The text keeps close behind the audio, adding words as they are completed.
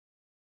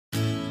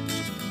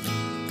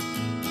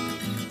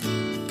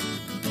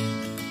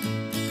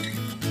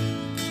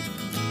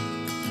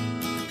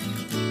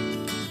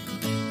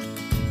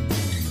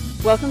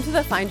Welcome to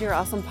the Find Your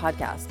Awesome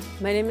podcast.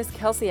 My name is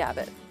Kelsey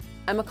Abbott.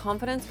 I'm a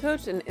confidence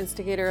coach and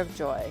instigator of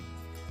joy.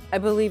 I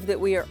believe that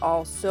we are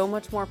all so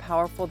much more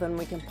powerful than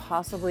we can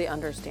possibly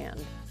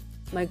understand.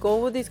 My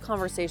goal with these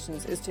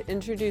conversations is to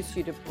introduce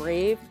you to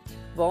brave,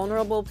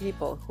 vulnerable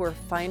people who are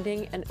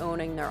finding and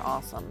owning their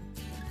awesome.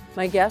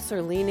 My guests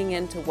are leaning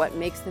into what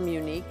makes them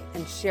unique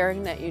and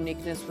sharing that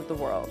uniqueness with the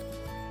world.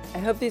 I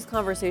hope these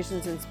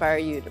conversations inspire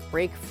you to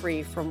break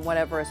free from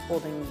whatever is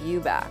holding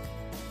you back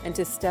and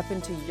to step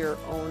into your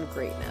own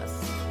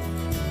greatness.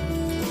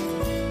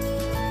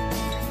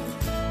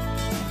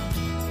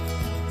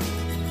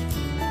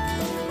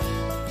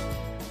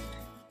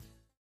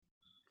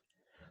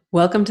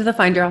 Welcome to the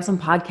Find Your Awesome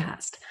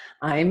podcast.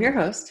 I am your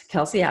host,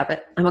 Kelsey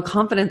Abbott. I'm a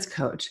confidence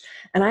coach,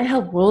 and I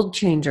help world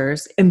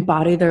changers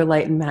embody their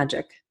light and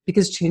magic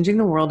because changing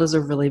the world is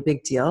a really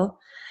big deal.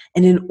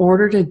 And in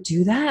order to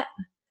do that,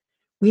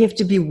 we have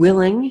to be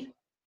willing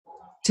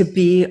to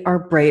be our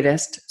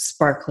brightest,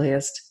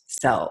 sparkliest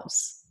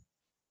selves.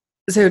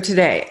 So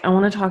today, I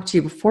want to talk to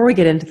you, before we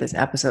get into this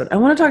episode, I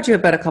want to talk to you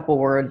about a couple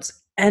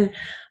words. And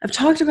I've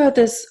talked about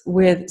this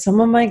with some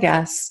of my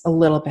guests a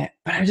little bit,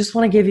 but I just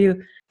want to give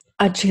you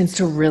a chance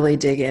to really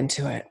dig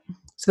into it.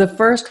 So the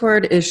first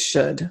word is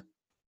should.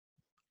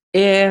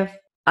 If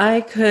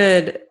I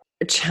could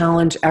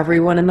challenge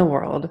everyone in the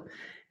world,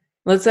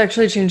 let's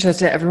actually change that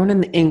to everyone in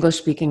the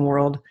English-speaking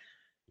world,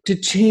 to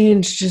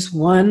change just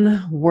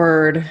one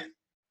word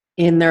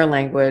in their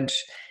language,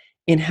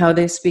 in how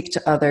they speak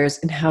to others,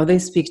 in how they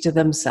speak to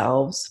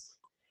themselves,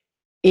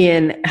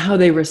 in how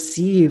they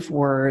receive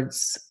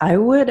words, I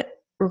would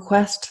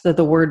request that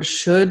the word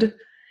should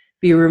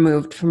be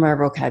removed from our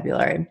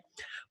vocabulary.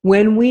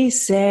 When we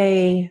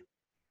say,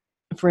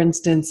 for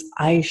instance,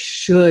 I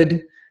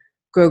should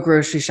go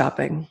grocery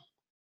shopping,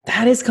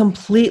 that is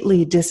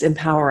completely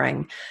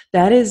disempowering.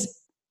 That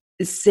is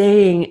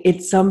saying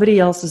it's somebody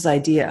else's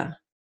idea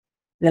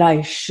that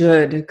I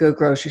should go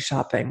grocery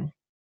shopping.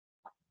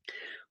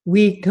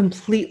 We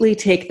completely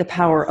take the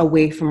power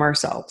away from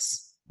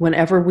ourselves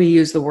whenever we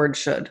use the word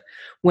should.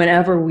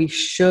 Whenever we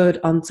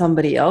should on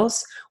somebody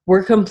else,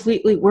 we're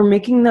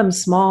making them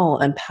small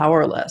and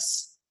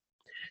powerless.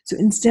 So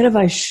instead of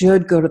I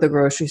should go to the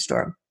grocery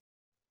store,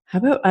 how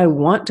about I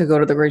want to go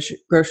to the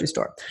grocery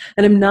store?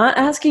 And I'm not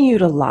asking you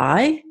to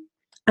lie.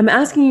 I'm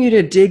asking you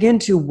to dig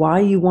into why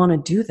you want to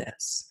do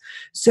this.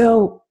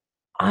 So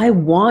I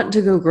want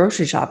to go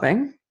grocery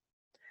shopping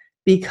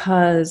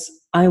because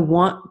I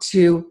want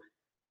to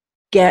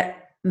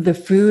get the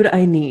food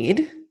I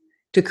need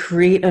to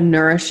create a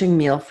nourishing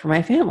meal for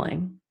my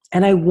family.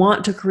 And I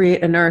want to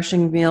create a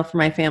nourishing meal for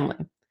my family.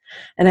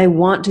 And I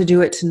want to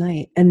do it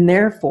tonight. And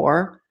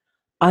therefore,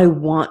 I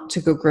want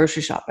to go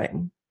grocery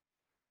shopping.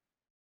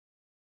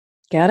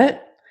 Get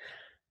it?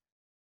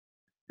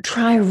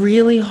 Try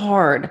really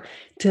hard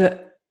to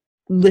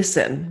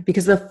listen,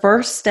 because the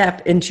first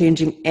step in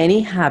changing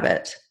any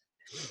habit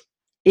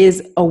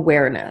is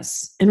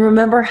awareness. And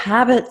remember,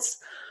 habits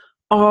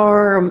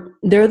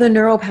they're the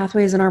neural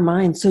pathways in our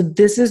mind. So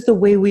this is the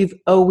way we've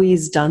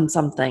always done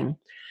something.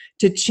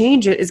 To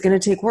change it is going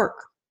to take work.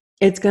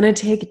 It's going to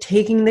take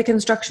taking the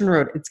construction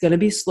road. It's going to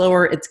be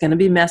slower. It's going to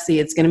be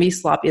messy. It's going to be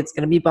sloppy. It's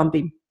going to be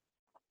bumpy.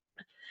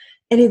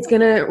 And it's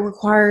going to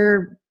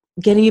require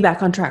getting you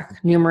back on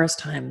track numerous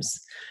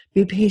times.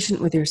 Be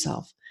patient with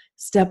yourself.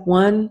 Step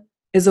 1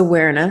 is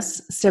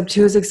awareness. Step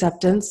 2 is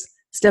acceptance.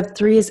 Step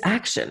 3 is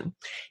action.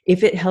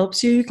 If it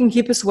helps you, you can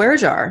keep a swear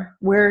jar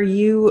where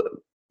you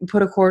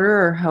put a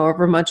quarter or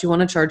however much you want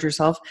to charge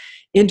yourself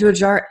into a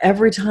jar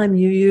every time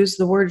you use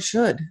the word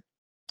should.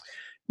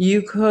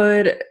 You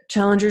could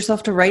challenge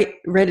yourself to write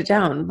it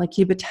down, like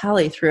keep a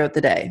tally throughout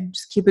the day.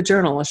 Just keep a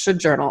journal, a should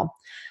journal.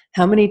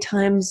 How many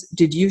times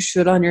did you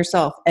should on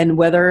yourself? And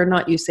whether or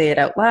not you say it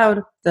out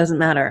loud, doesn't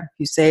matter. If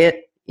you say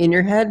it in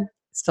your head, it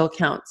still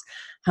counts.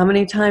 How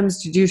many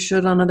times did you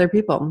should on other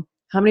people?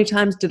 How many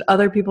times did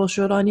other people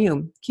should on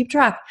you? Keep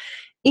track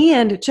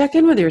and check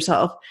in with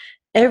yourself.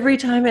 Every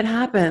time it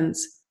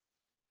happens,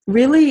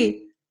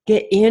 really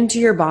get into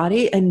your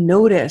body and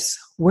notice,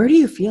 where do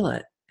you feel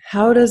it?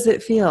 How does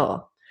it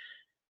feel?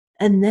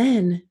 And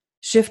then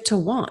shift to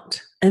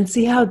want and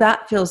see how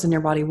that feels in your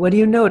body. What do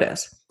you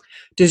notice?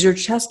 Does your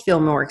chest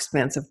feel more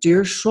expansive? Do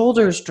your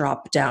shoulders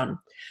drop down?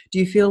 Do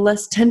you feel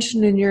less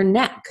tension in your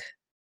neck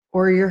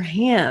or your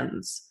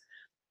hands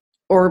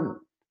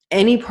or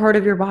any part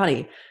of your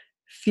body?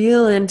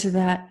 Feel into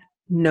that.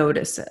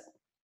 Notice it.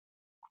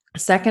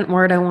 Second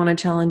word I want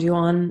to challenge you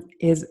on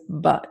is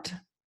but.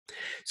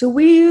 So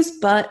we use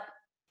but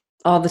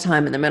all the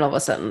time in the middle of a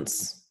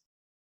sentence.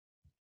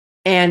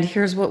 And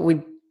here's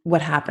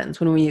what happens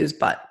when we use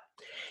but.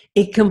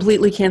 It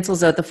completely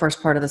cancels out the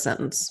first part of the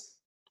sentence.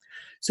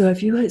 So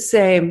if you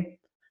say,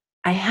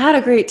 I had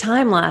a great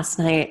time last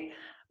night,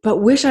 but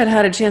wish I'd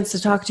had a chance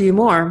to talk to you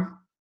more.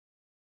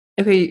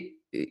 Okay,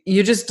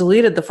 you just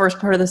deleted the first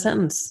part of the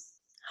sentence.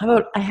 How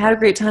about I had a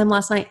great time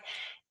last night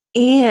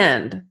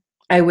and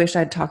I wish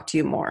I'd talked to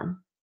you more.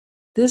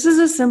 This is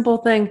a simple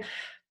thing.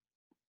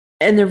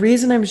 And the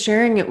reason I'm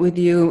sharing it with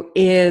you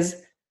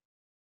is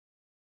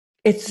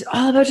it's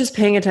all about just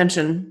paying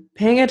attention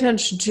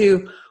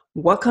to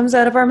what comes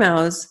out of our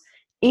mouths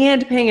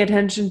and paying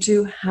attention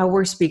to how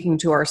we're speaking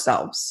to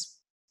ourselves.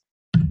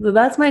 So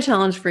that's my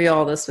challenge for you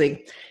all this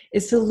week,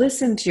 is to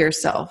listen to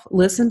yourself,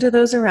 listen to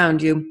those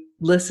around you,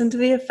 listen to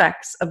the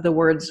effects of the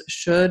words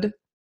should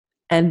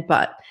and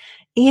but.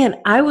 And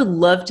I would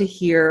love to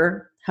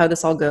hear how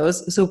this all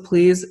goes. So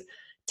please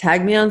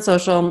tag me on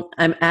social.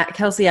 I'm at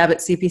Kelsey Abbott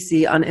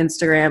CPC on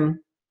Instagram.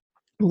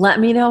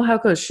 Let me know how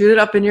it goes. Shoot it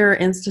up in your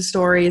Insta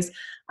stories.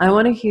 I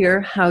want to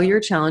hear how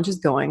your challenge is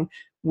going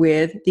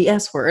with the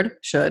S word,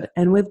 should,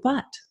 and with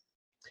but.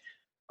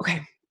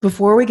 Okay,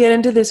 before we get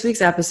into this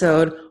week's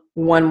episode,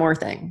 one more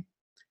thing.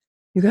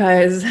 You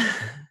guys,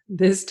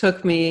 this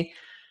took me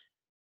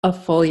a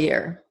full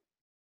year.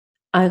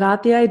 I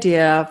got the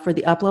idea for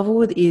the Up Level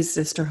with Ease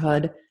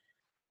Sisterhood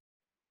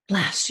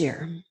last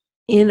year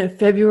in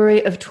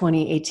February of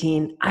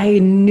 2018. I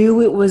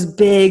knew it was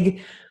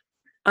big.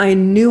 I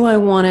knew I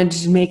wanted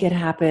to make it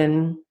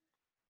happen.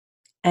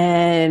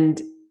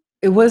 And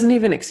it wasn't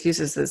even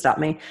excuses that stopped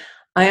me.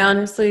 I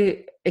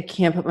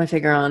can't put my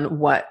finger on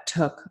what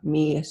took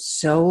me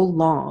so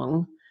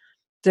long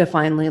to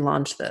finally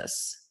launch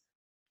this.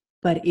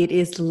 But it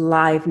is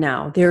live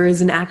now. There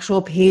is an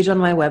actual page on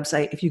my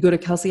website. If you go to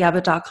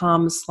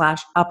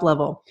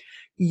kelseyabbott.com/uplevel,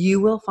 you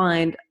will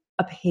find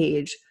a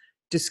page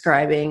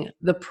describing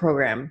the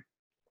program.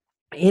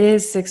 It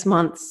is 6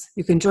 months.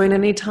 You can join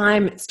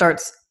anytime. It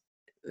starts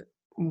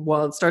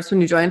when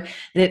you join,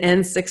 and it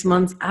ends 6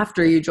 months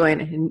after you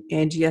join.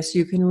 And yes,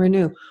 you can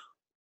renew.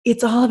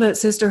 It's all about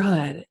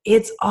sisterhood.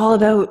 It's all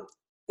about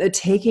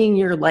taking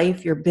your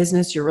life, your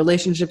business, your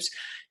relationships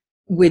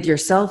with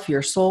yourself,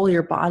 your soul,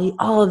 your body,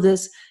 all of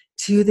this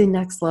to the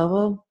next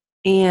level.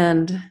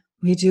 And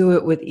we do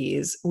it with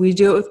ease. We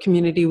do it with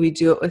community. We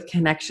do it with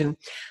connection.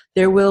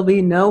 There will be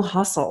no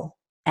hustle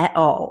at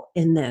all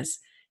in this.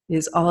 It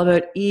is all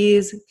about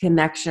ease,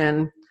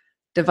 connection,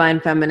 divine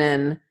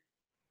feminine.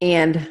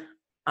 And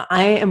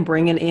I am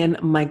bringing in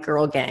my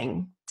girl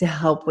gang to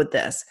help with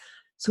this.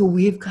 So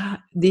we've got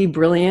the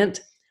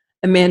brilliant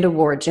Amanda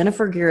Ward,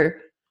 Jennifer Gear,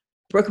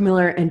 Brooke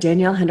Miller, and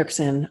Danielle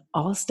Hendrickson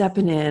all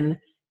stepping in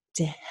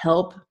to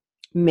help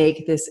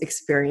make this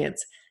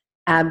experience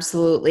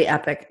absolutely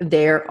epic.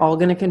 They're all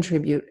going to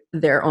contribute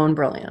their own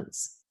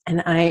brilliance.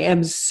 And I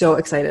am so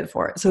excited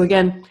for it. So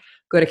again,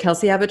 go to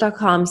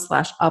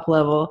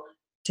kelseyabbott.com/uplevel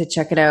to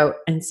check it out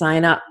and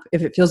sign up.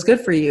 If it feels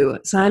good for you,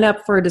 sign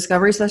up for a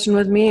discovery session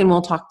with me and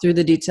we'll talk through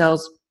the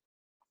details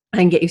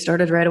and get you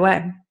started right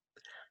away.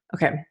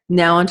 Okay,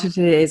 now on to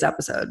today's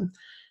episode.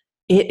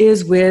 It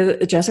is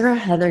with Jessica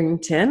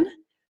Hetherington,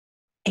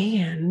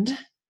 and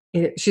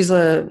she's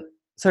a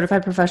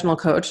certified professional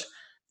coach.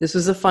 This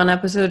was a fun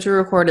episode to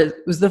record. It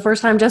was the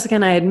first time Jessica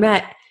and I had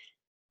met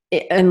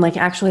and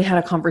actually had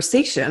a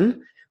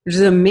conversation, which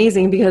is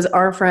amazing because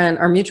our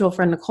mutual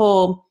friend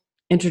Nicole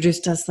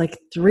introduced us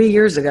 3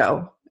 years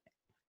ago.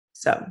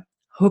 So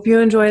hope you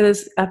enjoy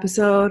this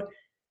episode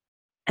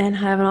and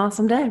have an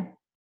awesome day.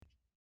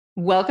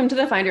 Welcome to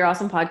the Find Your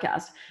Awesome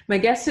podcast. My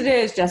guest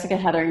today is Jessica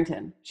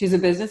Hetherington. She's a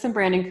business and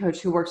branding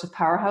coach who works with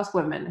powerhouse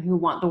women who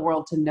want the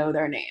world to know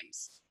their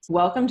names.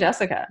 Welcome,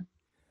 Jessica.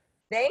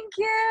 Thank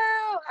you.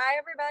 Hi,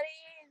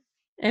 everybody.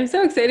 I'm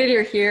so excited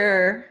you're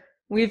here.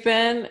 We've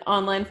been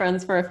online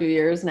friends for a few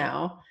years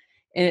now,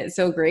 and it's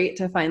so great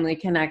to finally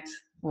connect,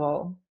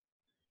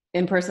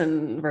 in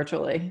person,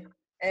 virtually.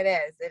 It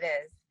is.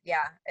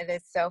 Yeah, it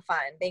is so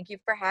fun. Thank you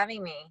for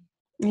having me.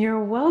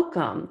 You're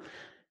welcome.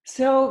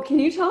 So can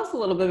you tell us a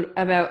little bit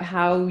about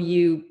how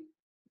you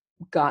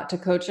got to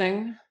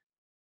coaching?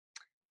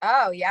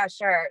 Oh, yeah,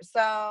 sure.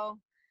 So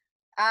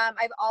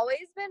I've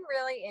always been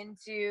really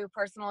into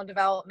personal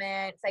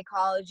development,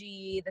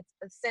 psychology.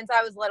 Since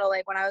I was little,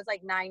 when I was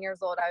 9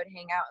 years old, I would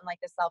hang out in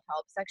the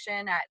self-help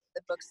section at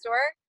the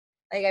bookstore.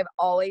 I've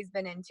always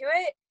been into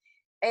it.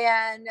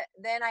 And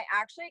then I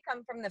actually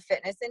come from the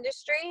fitness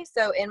industry.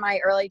 So in my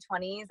early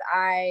 20s,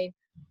 I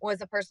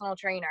was a personal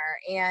trainer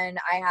and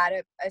I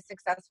had a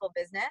successful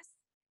business.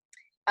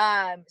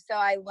 So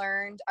I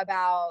learned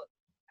about,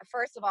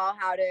 first of all,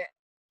 how to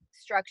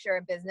structure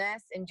a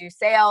business and do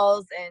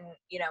sales and,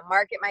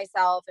 market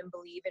myself and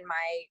believe in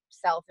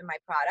myself and my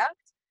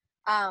product.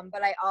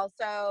 But I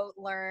also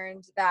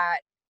learned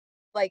that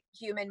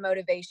human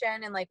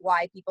motivation and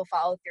why people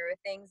follow through with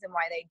things and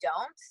why they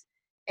don't.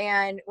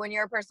 And when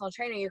you're a personal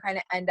trainer, you kind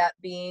of end up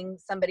being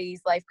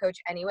somebody's life coach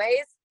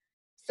anyways.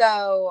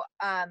 So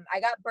I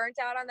got burnt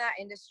out on that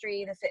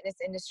industry, the fitness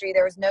industry.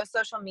 There was no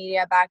social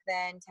media back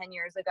then, 10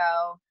 years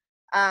ago,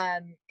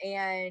 and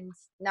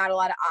not a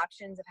lot of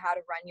options of how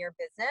to run your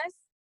business.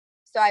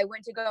 So I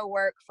went to go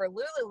work for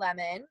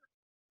Lululemon,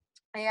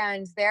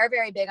 and they're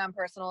very big on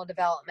personal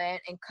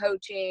development and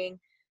coaching.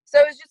 So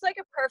it was just a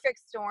perfect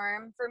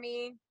storm for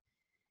me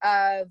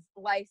of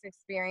life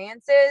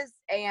experiences.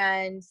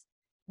 And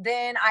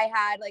then I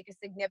had a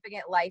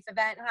significant life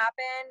event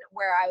happen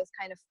where I was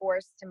kind of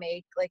forced to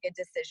make a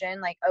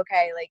decision,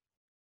 okay,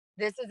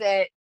 this is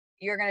it.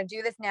 You're going to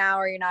do this now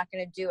or you're not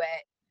going to do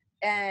it.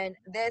 And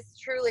this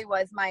truly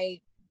was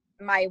my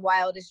my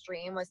wildest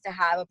dream was to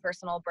have a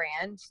personal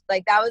brand.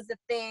 Like that was the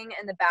thing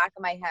in the back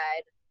of my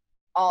head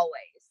always.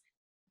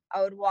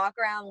 I would walk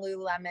around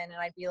Lululemon and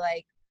I'd be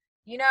like,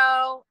 you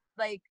know,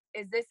 like,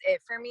 is this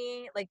it for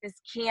me? Like,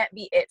 this can't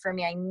be it for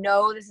me. I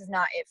know this is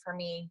not it for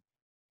me.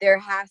 There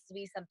has to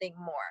be something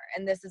more.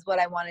 And this is what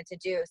I wanted to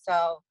do.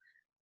 So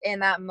in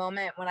that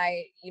moment when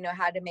I,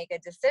 had to make a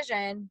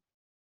decision,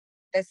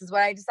 this is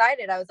what I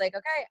decided. I was like,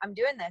 okay, I'm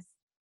doing this.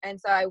 And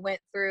so I went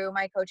through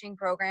my coaching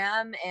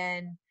program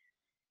and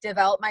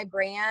developed my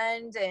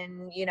brand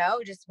and,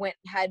 just went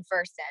head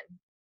first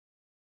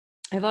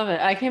in. I love it.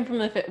 I came from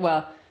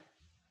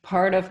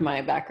part of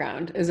my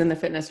background is in the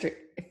fitness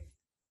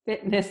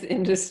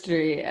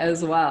industry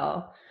as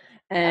well.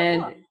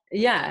 And cool.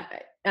 Yeah,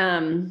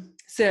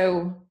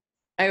 so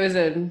I was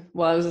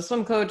a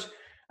swim coach,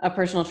 a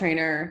personal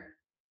trainer,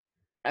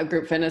 a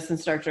group fitness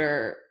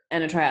instructor,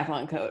 and a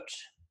triathlon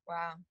coach.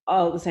 Wow.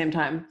 All at the same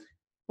time,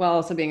 while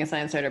also being a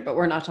science writer, but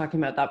we're not talking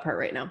about that part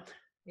right now.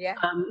 Yeah.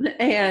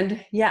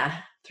 And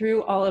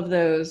through all of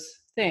those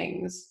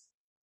things,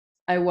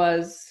 I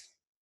was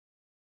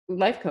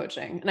life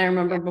coaching. And I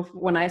remember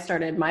when I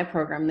started my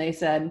program, they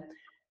said,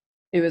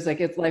 it was like,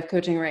 is life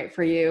coaching right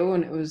for you?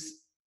 And it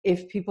was,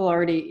 if you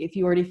already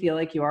feel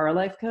like you are a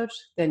life coach,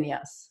 then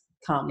yes,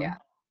 come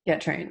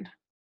get trained.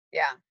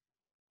 Yeah.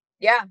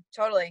 Yeah,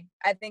 totally.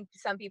 I think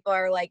some people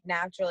are like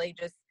naturally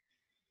just,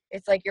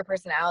 it's like your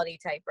personality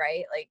type,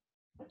 right? Like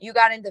you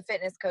got into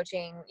fitness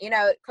coaching,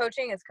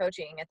 coaching is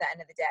coaching at the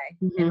end of the day,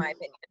 in my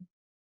opinion.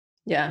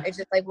 Yeah. It's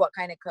just like, what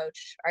kind of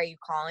coach are you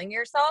calling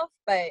yourself?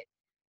 But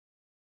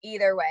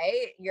either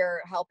way,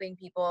 you're helping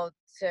people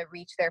to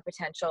reach their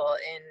potential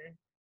in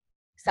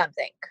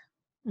something,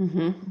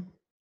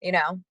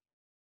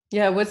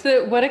 Yeah.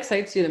 What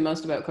excites you the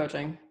most about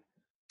coaching?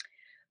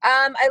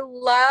 I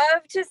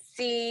love to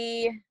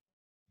see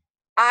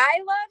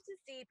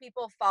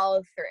people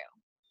follow through.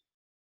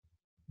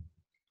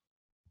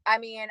 I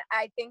mean,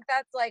 I think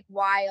that's like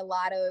why a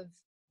lot of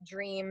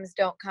dreams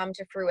don't come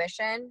to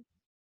fruition.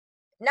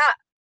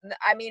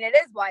 It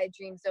is why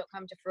dreams don't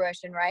come to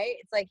fruition, right?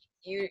 It's like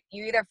you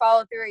either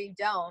follow through or you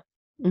don't.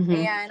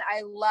 And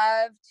I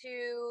love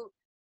to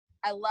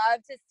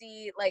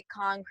see like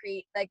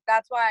concrete, like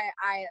that's why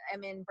I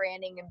am in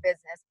branding and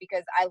business,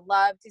 because I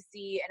love to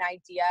see an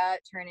idea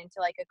turn into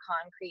like a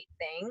concrete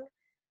thing.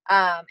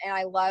 And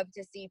I love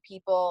to see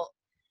people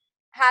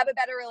have a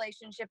better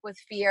relationship with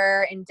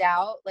fear and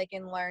doubt, like,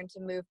 and learn to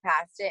move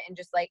past it and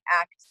just like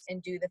act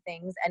and do the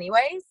things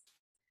anyways.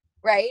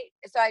 Right.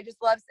 So I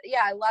just love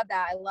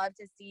that. I love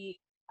to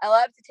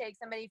take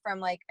somebody from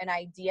like an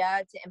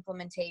idea to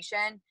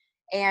implementation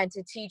and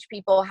to teach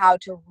people how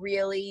to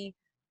really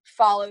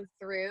follow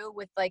through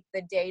with like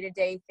the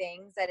day-to-day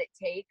things that it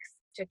takes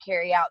to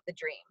carry out the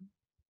dream.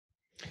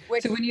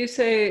 So when you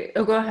say,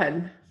 go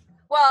ahead.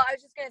 Well, I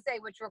was just going to say,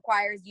 which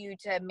requires you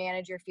to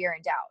manage your fear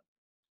and doubt.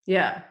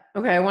 Yeah.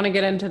 Okay. I want to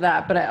get into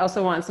that, but I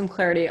also want some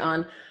clarity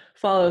on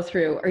follow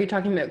through. Are you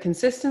talking about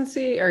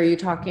consistency? Or are you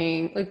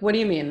talking like, what do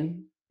you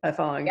mean by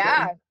following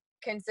through?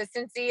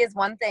 Consistency is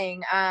one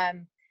thing.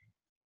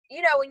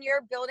 When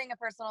you're building a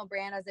personal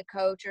brand as a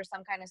coach or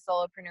some kind of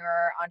solopreneur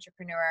or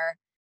entrepreneur,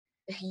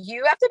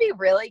 you have to be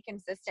really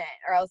consistent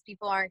or else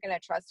people aren't going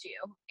to trust you.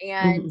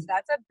 And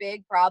that's a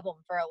big problem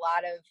for a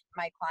lot of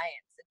my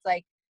clients. It's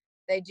like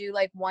they do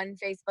like one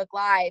Facebook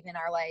Live and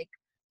are like,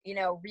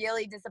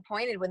 really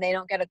disappointed when they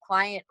don't get a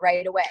client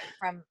right away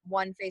from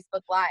one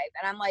Facebook Live.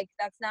 And I'm like,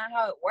 that's not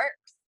how it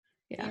works.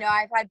 Yeah.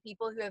 I've had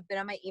people who have been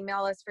on my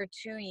email list for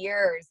 2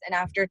 years, and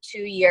after 2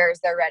 years,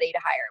 they're ready to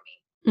hire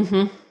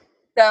me.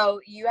 So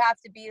you have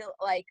to be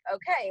like,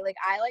 okay, like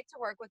I like to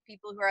work with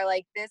people who are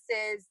like, this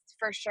is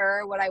for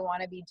sure what I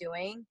want to be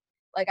doing.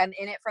 Like I'm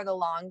in it for the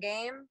long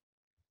game.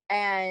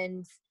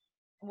 And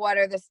what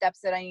are the steps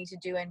that I need to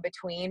do in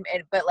between?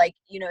 But like,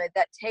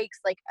 that takes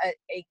like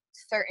a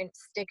certain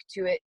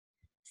stick-to-itiveness.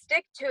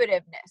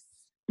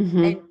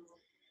 And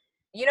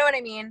you know what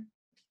I mean?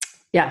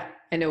 Yeah,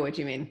 I know what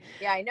you mean.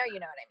 Yeah, I know you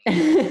know what I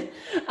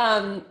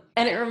mean.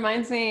 And it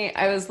reminds me,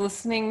 I was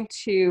listening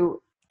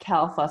to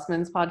Cal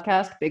Fussman's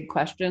podcast, Big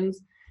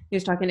Questions. He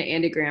was talking to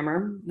Andy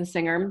Grammer, the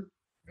singer,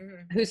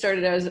 who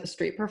started out as a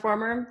street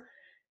performer.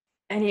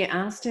 And he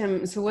asked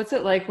him, so what's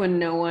it like when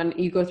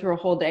you go through a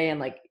whole day and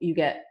like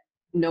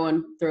no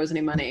one throws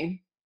any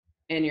money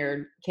in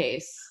your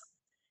case?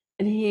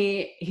 And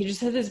he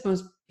just had this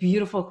most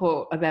beautiful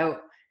quote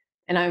about,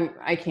 and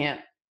I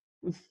can't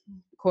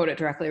quote it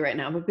directly right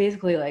now, but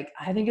basically like,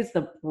 I think it's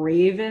the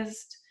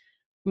bravest,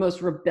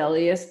 most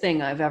rebellious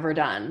thing I've ever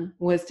done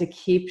was to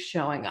keep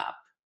showing up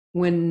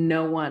when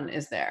no one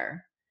is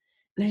there.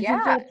 And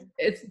I think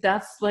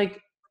that's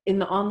like in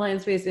the online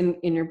space, in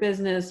your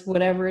business,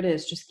 whatever it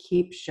is, just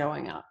keep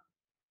showing up.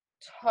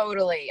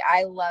 Totally.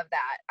 I love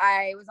that.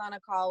 I was on a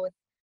call with,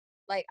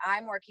 like,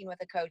 I'm working with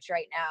a coach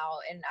right now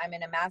and I'm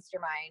in a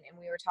mastermind, and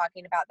we were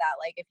talking about that.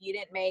 Like, if you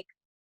didn't make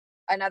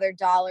another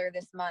 $1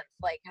 this month,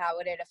 like how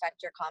would it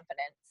affect your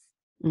confidence?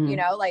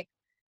 Like,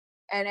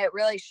 and it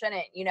really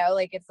shouldn't,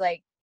 like, it's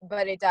like,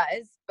 but it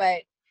does.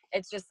 But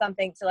it's just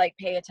something to like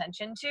pay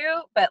attention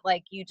to, but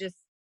like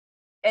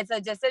it's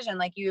a decision.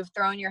 Like you've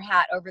thrown your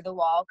hat over the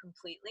wall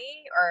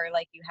completely, or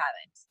like you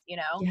haven't, you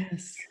know?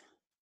 Yes.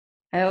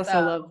 I also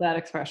So love that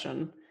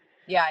expression.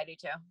 yeah, I do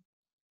too.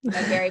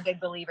 I'm a very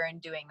big believer in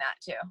doing that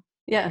too.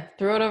 Yeah.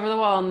 Throw it over the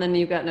wall and then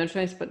you've got no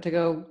choice but to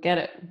go get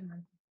it.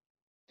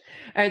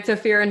 All right. So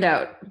fear and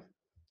doubt.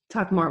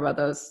 Talk more about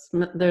those.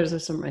 Those are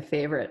some of my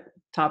favorite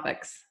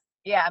topics.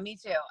 Yeah, me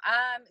too.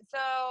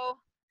 So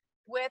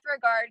with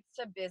regards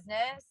to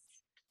business,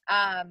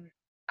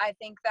 I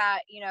think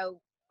that, you know,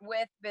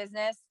 with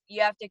business,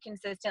 you have to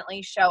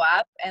consistently show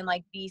up and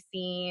like be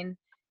seen.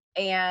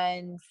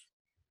 And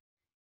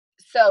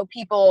so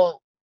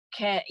people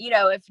can, you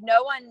know, if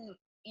no one,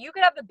 you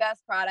could have the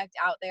best product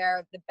out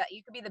there,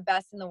 you could be the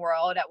best in the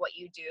world at what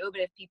you do,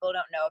 but if people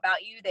don't know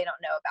about you, they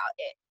don't know about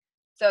it.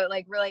 So it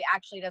like really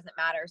actually doesn't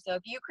matter. So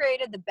if you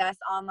created the best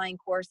online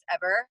course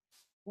ever,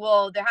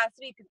 well, there has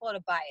to be people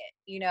to buy it,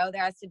 you know,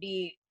 there has to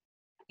be,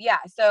 yeah.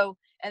 So,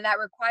 and that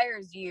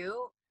requires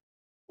you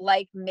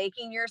like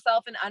making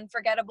yourself an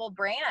unforgettable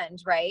brand,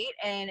 right?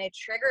 And it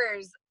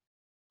triggers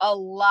a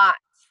lot.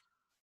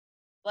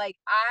 Like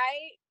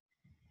I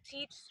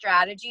teach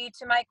strategy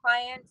to my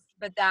clients,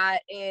 but that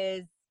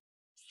is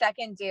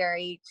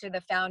secondary to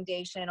the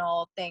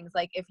foundational things.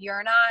 Like if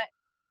you're not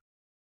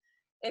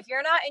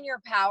in your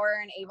power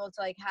and able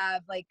to like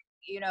have like,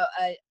 you know,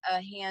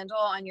 a handle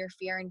on your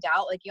fear and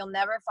doubt, like you'll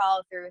never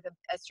follow through with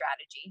a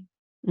strategy.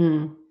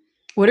 Mm.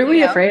 What are You we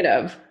know, afraid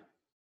of?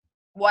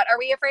 what are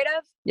we afraid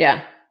of?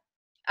 Yeah.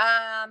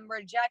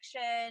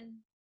 Rejection,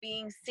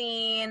 being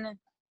seen,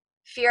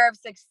 fear of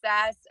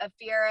success, a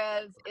fear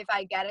of if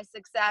I get a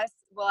success,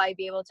 will I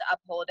be able to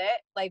uphold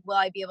it? Like, will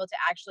I be able to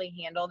actually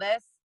handle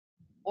this?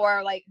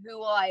 Or like, who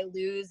will I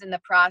lose in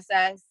the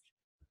process?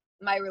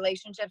 My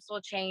relationships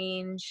will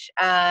change.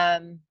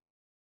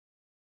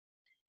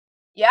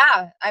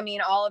 Yeah, I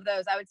mean, all of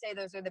those, I would say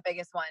those are the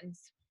biggest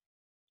ones.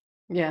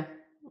 Yeah,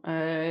 I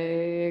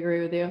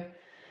agree with you.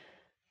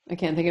 I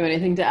can't think of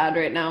anything to add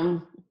right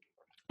now.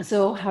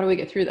 So how do we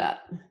get through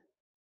that?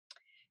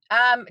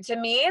 To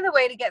me, the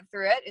way to get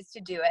through it is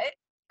to do it.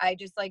 I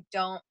just like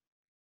don't,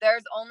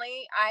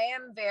 I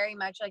am very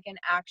much like an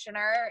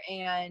actioner,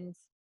 and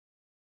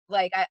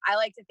like I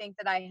like to think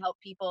that I help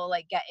people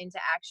like get into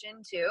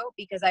action too,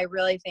 because I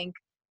really think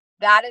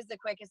that is the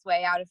quickest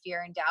way out of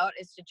fear and doubt,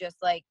 is to just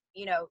like,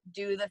 you know,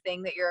 do the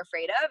thing that you're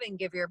afraid of and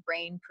give your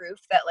brain proof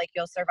that like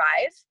you'll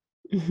survive.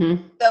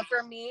 Mm-hmm. So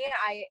for me,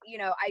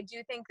 I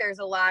do think there's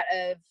a lot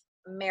of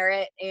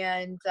merit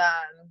and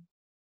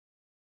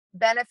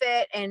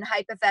benefit and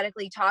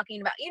hypothetically talking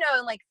about, you know,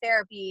 and like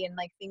therapy and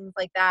like things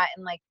like that,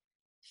 and like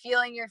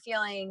feeling your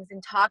feelings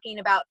and talking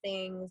about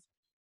things.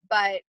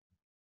 But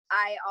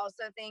I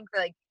also think that,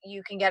 like,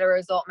 you can get a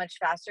result much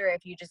faster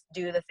if you just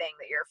do the thing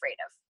that you're afraid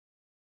of.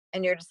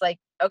 And you're just like,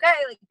 okay,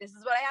 like this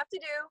is what I have to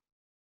do.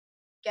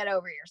 Get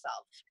over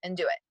yourself and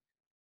do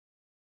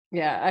it.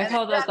 Yeah, I And then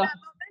call you that have the that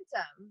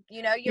momentum.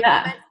 You know, you have yeah.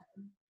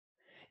 momentum.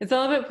 It's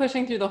all about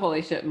pushing through the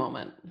holy shit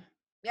moment.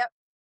 Yep.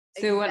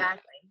 So when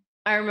Exactly.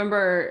 I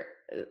remember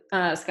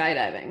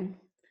skydiving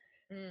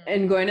Mm.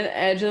 and going to the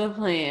edge of the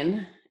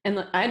plane,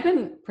 and I'd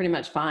been pretty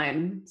much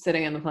fine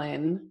sitting on the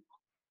plane,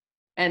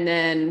 and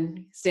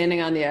then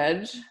standing on the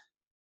edge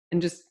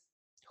and just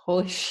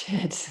holy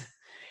shit.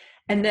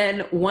 And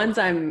then once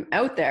I'm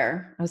out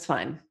there, I was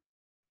fine.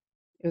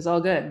 It was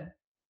all good.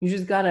 You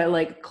just gotta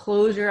like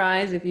close your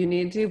eyes if you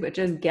need to, but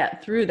just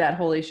get through that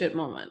holy shit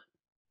moment.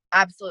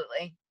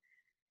 Absolutely.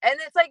 And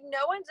it's like no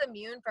one's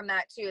immune from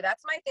that too.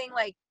 That's my thing.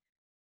 Like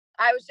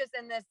I was just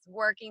in this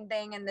working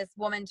thing and this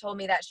woman told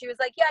me that. She was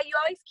like, yeah, you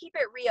always keep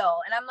it real.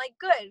 And I'm like,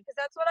 good, because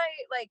that's what I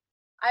like.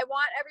 I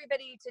want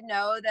everybody to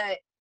know that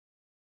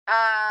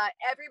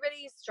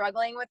everybody's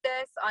struggling with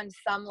this on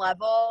some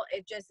level.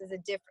 It just is a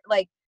different,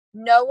 like,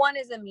 no one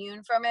is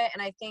immune from it.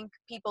 And I think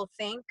people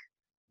think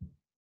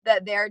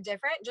that they're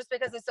different just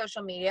because of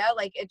social media.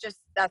 Like it just,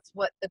 that's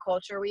what the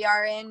culture we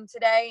are in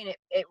today. And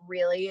it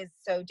really is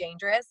so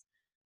dangerous.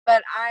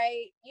 But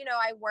I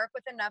work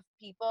with enough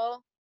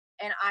people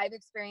and I've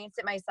experienced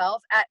it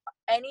myself. At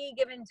any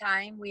given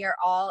time, we are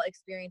all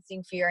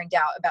experiencing fear and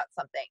doubt about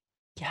something.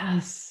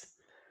 Yes.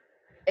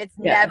 It's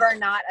Yes. never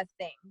not a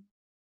thing.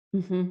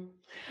 Mm-hmm.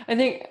 I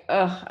think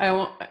I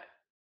want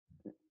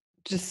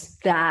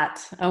just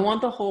that. I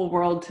want the whole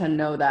world to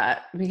know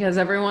that, because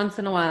every once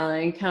in a while I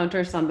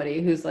encounter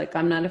somebody who's like,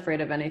 I'm not afraid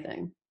of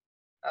anything.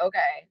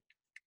 Okay.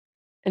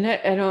 And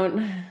I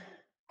don't,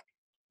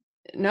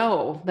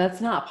 no, that's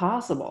not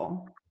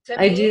possible.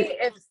 To I me, do.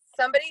 if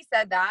somebody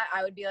said that,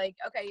 I would be like,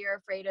 okay, you're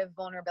afraid of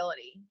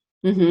vulnerability.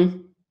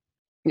 Mm-hmm.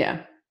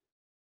 Yeah.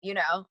 You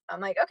know,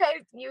 I'm like,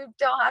 okay, you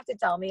don't have to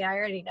tell me. I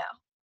already know.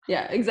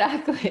 Yeah,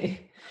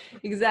 exactly.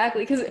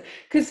 Exactly.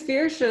 Because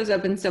fear shows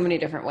up in so many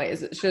different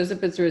ways. It shows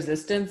up as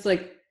resistance.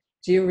 Like,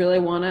 do you really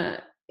want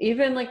to,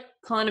 even like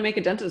calling to make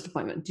a dentist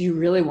appointment? Do you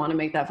really want to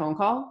make that phone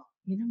call?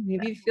 You know,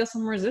 maybe you feel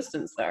some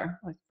resistance there.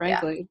 Like, Yeah.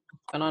 frankly,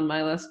 it's been on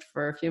my list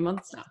for a few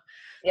months now.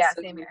 Yeah,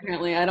 So same here.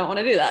 apparently I don't want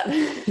to do that.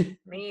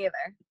 Me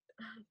either.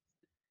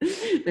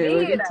 Maybe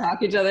we Neat. can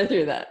talk each other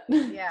through that.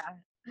 Yeah.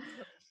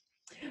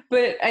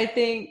 But I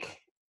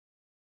think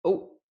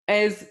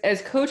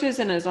as coaches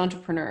and as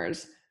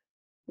entrepreneurs,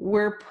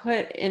 we're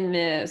put in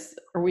this,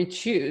 or we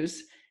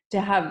choose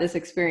to have this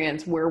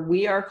experience where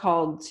we are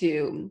called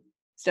to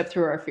step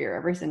through our fear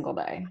every single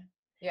day.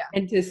 Yeah.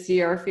 And to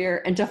see our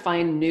fear and to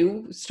find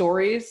new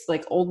stories,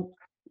 like old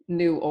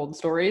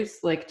stories,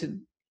 like to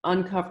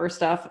uncover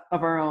stuff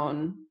of our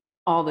own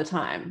all the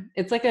time.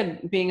 It's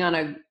like being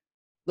on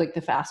like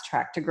the fast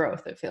track to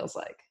growth, it feels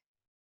like.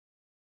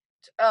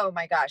 Oh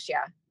my gosh.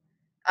 Yeah.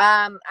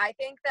 I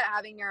think that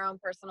having your own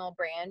personal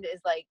brand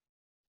is like,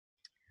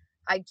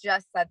 I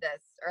just said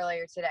this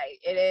earlier today.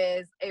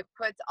 It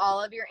puts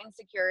all of your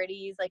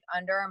insecurities like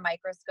under a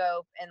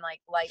microscope and like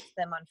lights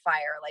them on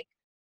fire, like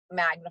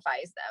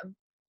magnifies them.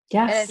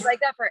 And Yes. it's like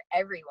that for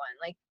everyone.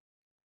 Like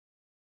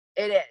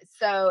it is.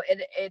 So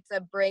it's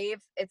a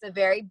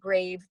very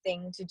brave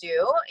thing to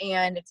do.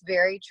 And it's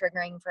very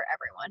triggering for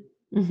everyone.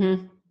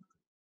 Mm-hmm.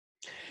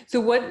 So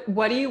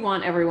what do you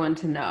want everyone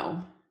to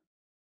know?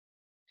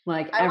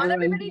 Like I want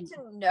everybody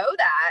to know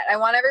that. I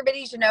want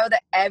everybody to know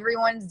that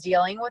everyone's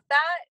dealing with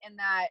that, and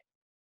that,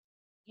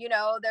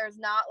 there's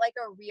not like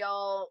a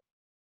real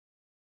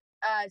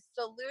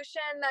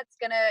solution that's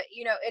gonna,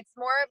 it's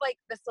more of like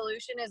the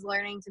solution is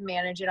learning to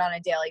manage it on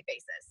a daily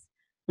basis.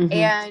 Mm-hmm.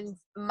 And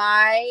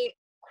my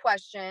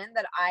question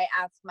that I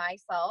ask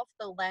myself,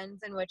 the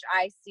lens in which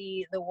I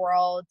see the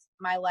world,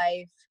 my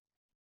life,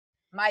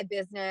 my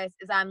business,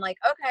 is I'm like,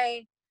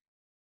 okay,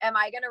 am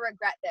I going to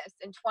regret this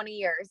in 20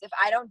 years if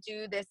I don't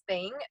do this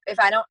thing, if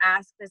I don't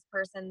ask this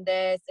person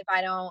this, if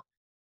I don't,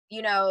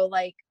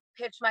 like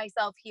pitch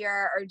myself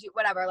here or do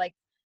whatever, like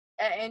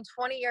in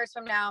 20 years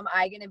from now, am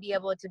I going to be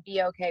able to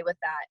be okay with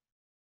that?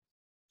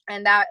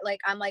 And that, like,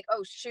 I'm like,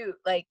 oh shoot,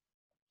 like,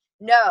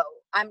 no,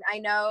 I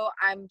know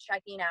I'm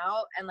checking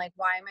out, and like,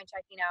 why am I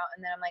checking out?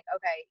 And then I'm like,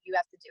 okay, you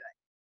have to do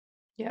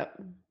it.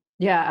 Yep.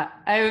 Yeah.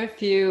 I have a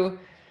few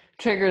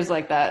triggers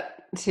like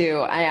that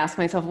too. I ask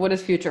myself, what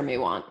does future me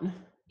want?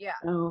 Yeah.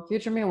 Oh,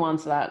 future me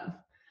wants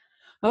that.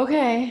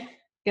 Okay.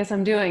 Guess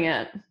I'm doing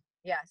it.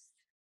 Yes.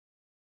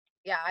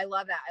 Yeah. I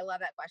love that. I love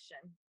that question.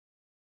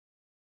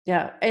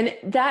 Yeah. And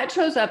that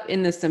shows up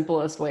in the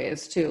simplest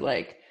ways too.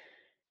 Like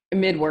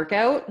mid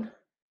workout,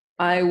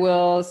 I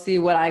will see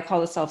what I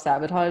call the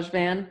self-sabotage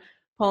van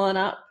pulling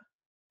up,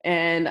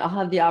 and I'll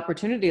have the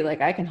opportunity,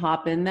 like I can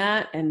hop in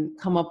that and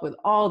come up with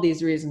all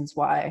these reasons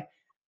why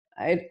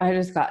I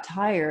just got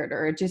tired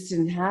or I just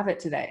didn't have it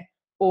today.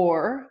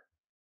 Or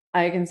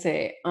I can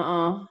say,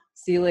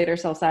 see you later,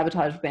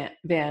 self-sabotage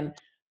van.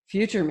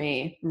 Future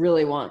me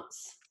really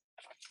wants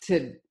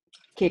to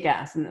kick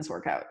ass in this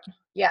workout.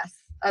 Yes.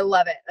 I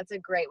love it. That's a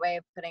great way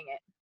of putting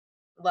it.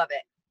 Love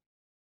it.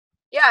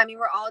 Yeah. I mean,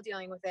 we're all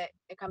dealing with it.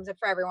 It comes up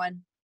for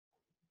everyone.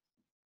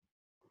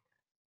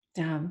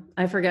 Damn,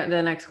 I forget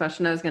the next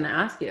question I was going to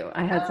ask you.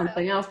 I had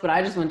something else, but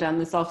I just went down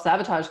the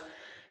self-sabotage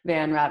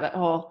van rabbit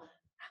hole.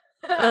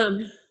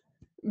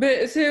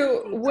 But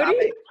so what do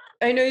you,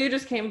 I know you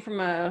just came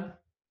from a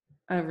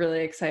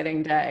really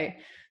exciting day.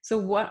 So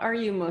what are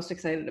you most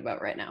excited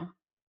about right now?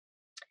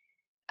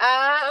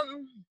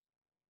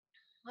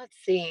 Let's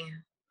see.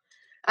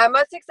 I'm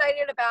most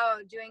excited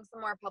about doing some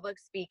more public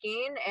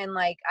speaking, and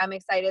like, I'm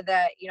excited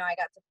that, I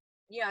got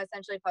to,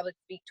 essentially public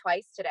speak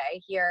twice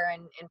today here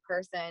in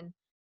person.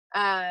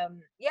 Yeah,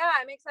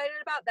 I'm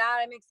excited about that.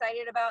 I'm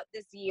excited about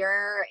this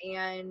year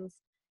and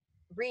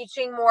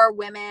reaching more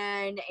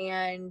women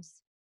and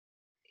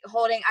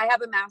I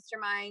have a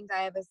mastermind.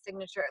 I have a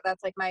signature.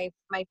 That's like my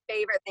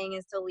favorite thing,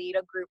 is to lead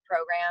a group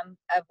program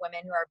of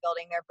women who are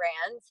building their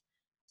brands.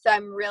 So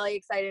I'm really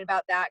excited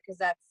about that, because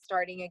that's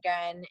starting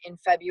again in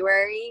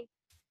February.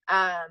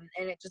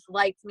 And it just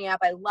lights me up.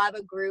 I love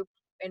a group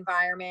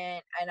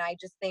environment. And I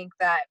just think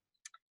that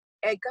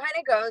it kind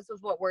of goes with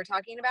what we're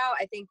talking about.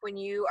 I think when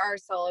you are a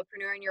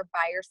solopreneur and you're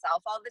by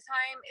yourself all the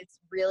time, it's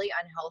really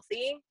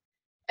unhealthy.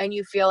 And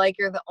you feel like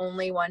you're the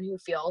only one who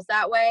feels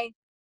that way.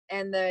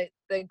 And the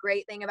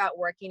great thing about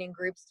working in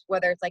groups,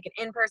 whether it's like an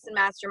in-person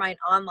mastermind,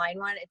 online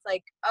one, it's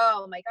like,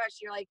 oh my gosh,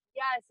 you're like,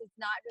 yes, it's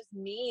not just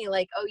me.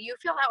 Like, oh, you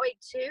feel that way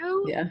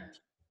too? Yeah.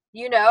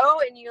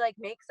 And you like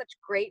make such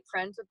great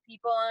friends with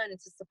people, and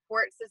it's a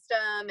support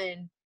system,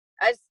 and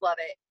I just love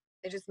it.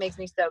 It just makes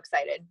me so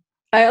excited.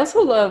 I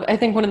also love, I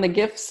think one of the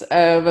gifts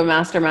of a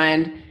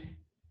mastermind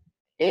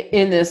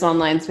in this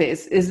online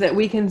space is that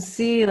we can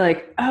see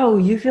like, oh,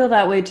 you feel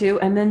that way too,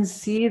 and then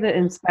see the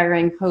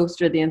inspiring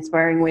post or the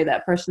inspiring way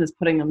that person is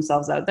putting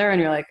themselves out there,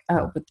 and you're like,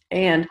 oh,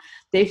 and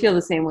they feel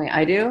the same way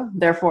I do,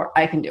 therefore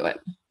I can do it.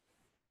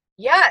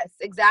 Yes,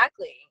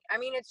 exactly. I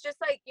mean, it's just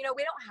like, we don't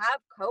have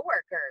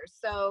coworkers,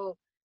 so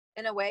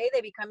in a way they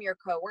become your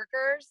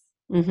coworkers.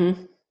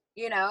 Mm-hmm.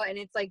 And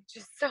it's like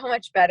just so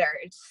much better.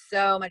 It's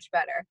so much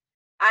better.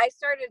 I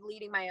started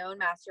leading my own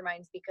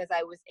masterminds because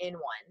I was in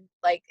one,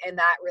 like, and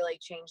that really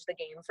changed the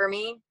game for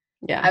me.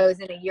 Yeah. I was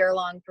in a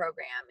year-long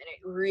program, and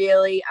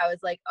I was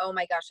like, oh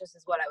my gosh, this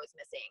is what I was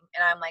missing.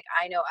 And I'm like,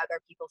 I know other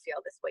people feel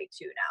this way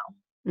too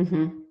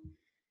now.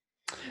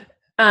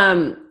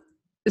 Mm-hmm.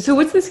 So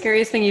what's the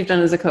scariest thing you've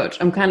done as a coach?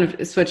 I'm kind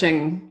of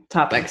switching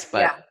topics,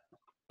 Yeah.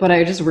 but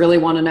I just really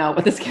want to know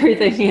what the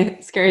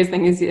scariest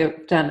thing is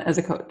you've done as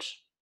a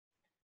coach.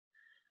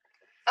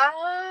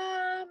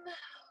 Um,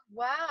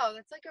 wow,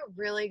 that's like a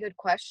really good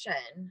question.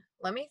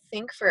 Let me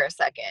think for a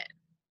second.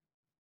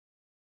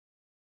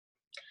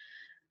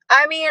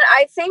 I mean,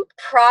 I think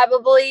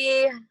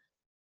probably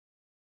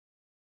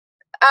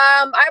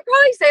I'd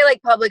probably say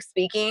like public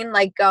speaking,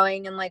 like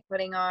going and like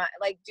putting on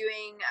like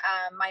doing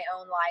my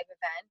own live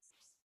events.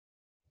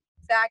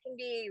 That can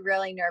be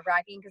really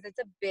nerve-wracking because it's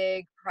a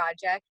big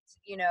project,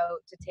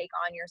 to take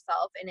on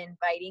yourself, and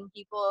inviting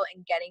people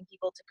and getting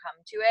people to come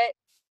to it.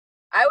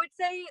 I would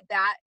say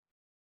that,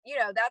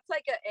 that's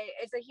like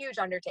it's a huge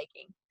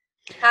undertaking.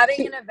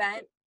 Having an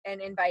event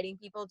and inviting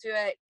people to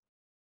it.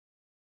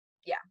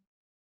 Yeah.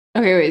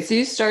 Okay, wait. So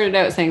you started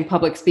out saying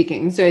public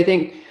speaking. So I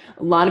think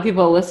a lot of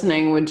people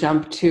listening would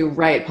jump to,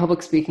 right,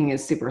 public speaking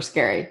is super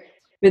scary.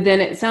 But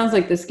then it sounds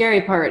like the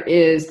scary part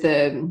is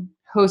the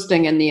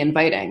hosting and the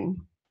inviting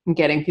and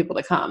getting people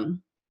to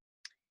come.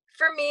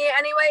 For me,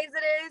 anyways,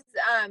 it is.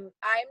 I'm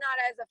not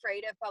as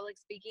afraid of public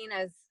speaking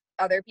as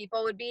other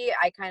people would be.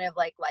 I kind of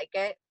like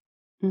it.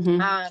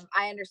 Mm-hmm.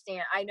 I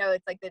understand. I know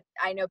it's like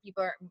I know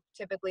people are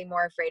typically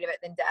more afraid of it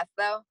than death,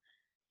 though.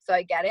 So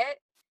I get it.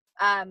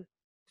 Um,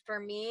 for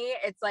me,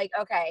 it's like,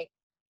 okay,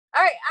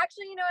 all right,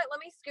 actually, you know what? Let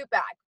me scoop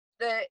back.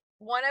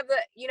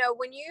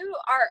 When you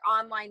are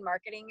online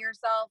marketing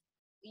yourself,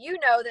 you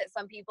know that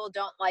some people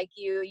don't like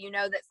you. You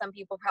know that some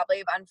people probably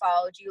have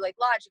unfollowed you. Like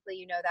logically,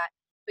 you know that,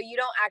 but you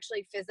don't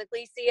actually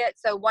physically see it.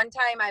 So one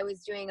time I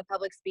was doing a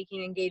public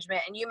speaking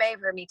engagement, and you may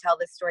have heard me tell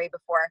this story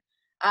before,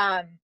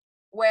 um,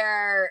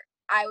 where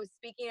I was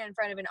speaking in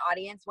front of an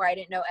audience where I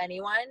didn't know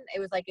anyone. It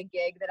was like a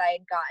gig that I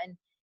had gotten,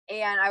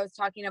 and I was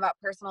talking about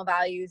personal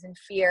values and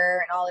fear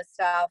and all this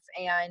stuff.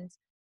 And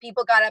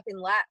people got up and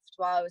left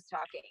while I was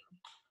talking.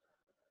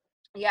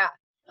 Yeah.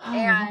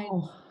 And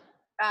Oh,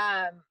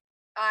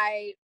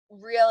 I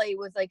really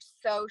was like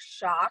so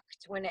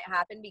shocked when it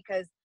happened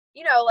because,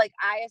 like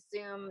I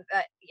assume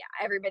that, yeah,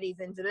 everybody's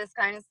into this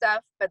kind of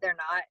stuff, but they're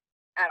not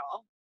at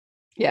all,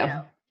 you know, yeah.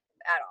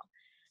 at all.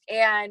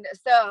 And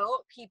so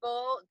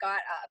people got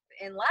up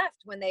and left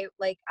when they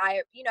like,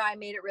 I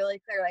made it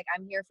really clear, like,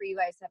 I'm here for you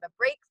guys to have a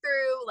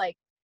breakthrough. Like,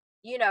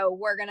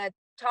 we're going to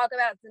talk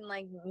about some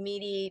like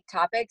meaty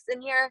topics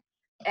in here.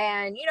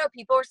 And,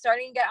 people were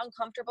starting to get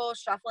uncomfortable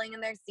shuffling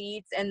in their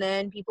seats, and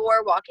then people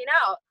were walking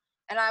out.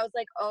 And I was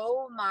like,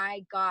 oh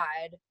my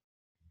God.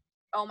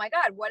 Oh my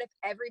God. What if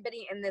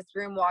everybody in this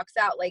room walks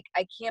out? Like,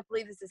 I can't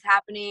believe this is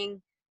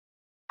happening.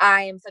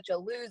 I am such a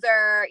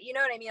loser. You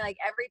know what I mean? Like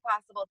every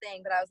possible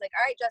thing. But I was like,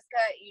 all right, Jessica,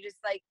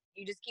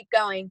 you just keep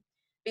going.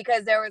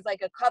 Because there was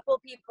like a couple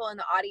people in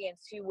the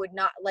audience who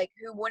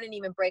who wouldn't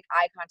even break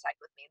eye contact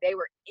with me. They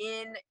were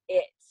in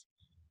it.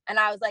 And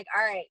I was like,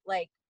 all right,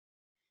 like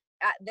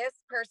this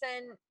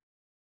person,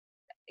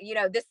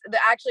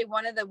 actually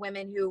one of the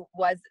women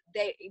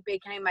they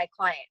became my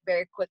client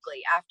very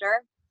quickly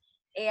after.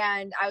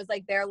 And I was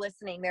like, they're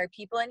listening. There are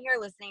people in here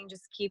listening.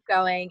 Just keep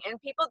going.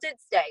 And people did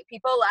stay.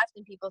 People left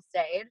and people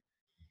stayed.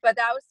 But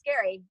that was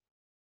scary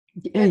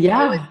because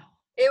Yeah.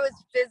 it was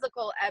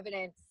physical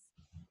evidence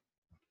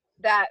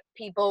that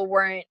people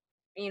weren't,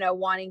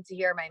 wanting to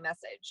hear my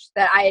message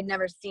that I had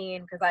never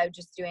seen because I was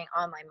just doing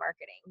online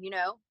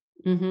marketing.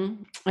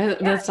 Mm-hmm. Yeah.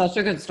 That's such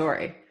a good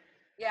story.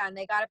 Yeah. And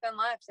they got up and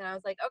left. And I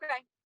was like,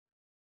 okay,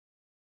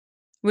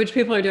 Which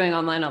people are doing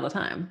online all the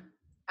time.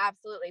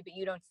 absolutely. But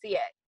you don't see it.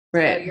 So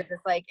Right. you're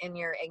just like in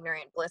your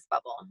ignorant bliss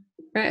bubble.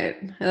 Right.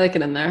 I like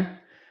it in there.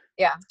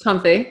 Yeah. It's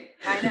comfy.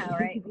 I know.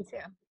 Right. Me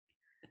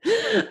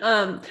too.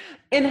 um,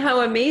 and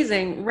how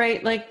amazing,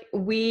 right? Like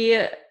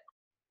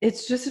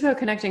it's just about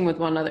connecting with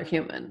one other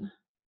human.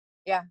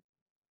 Yeah.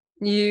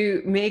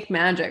 You make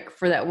magic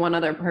for that one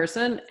other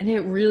person, and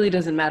it really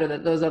doesn't matter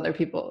that those other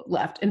people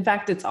left. In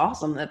fact, it's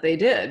awesome that they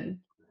did,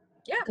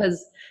 Yeah.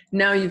 because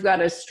now you've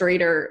got a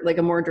straighter, like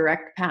a more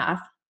direct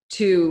path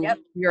to Yep.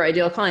 your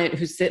ideal client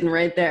who's sitting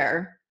right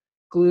there,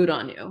 glued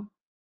on you.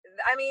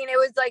 I mean, it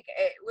was like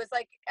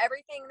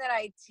everything that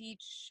I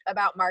teach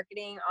about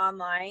marketing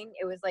online.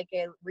 It was like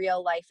a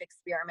real life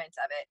experiment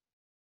of it,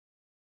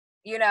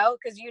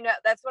 because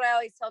that's what I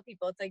always tell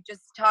people. It's like,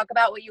 just talk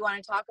about what you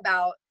want to talk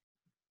about,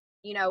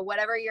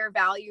 whatever your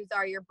values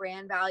are, your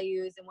brand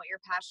values, and what you're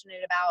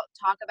passionate about.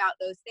 Talk about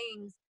those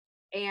things,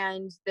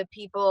 and the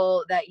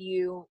people that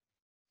your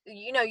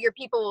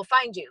people will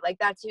find you. Like,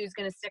 that's who's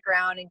going to stick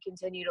around and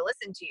continue to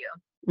listen to you,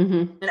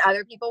 Mm-hmm. and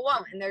other people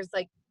won't. And there's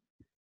like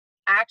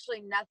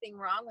actually nothing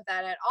wrong with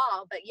that at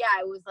all. But yeah,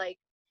 it was like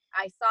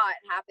I saw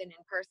it happen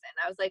in person.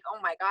 I was like, oh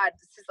my God,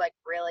 this is like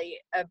really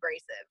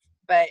abrasive.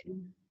 But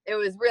it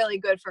was really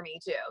good for me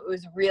too. It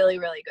was really,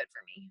 really good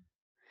for me.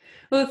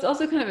 Well, it's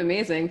also kind of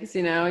amazing because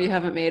you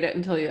haven't made it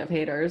until you have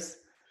haters.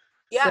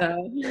 Yeah.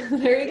 So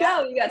there you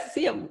Yeah. go. You got to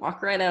see them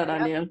walk right out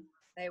on Yep. you.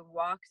 They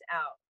walked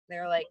out. They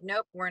were like,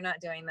 nope, we're not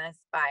doing this.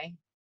 Bye.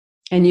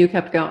 And you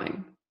kept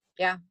going.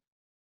 Yeah.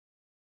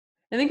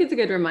 I think it's a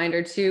good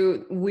reminder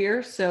too.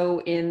 We're so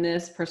in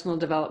this personal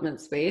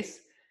development space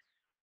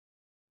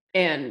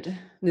and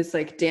this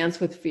like dance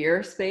with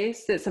fear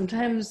space that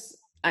sometimes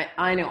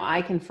I know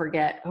I can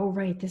forget, oh,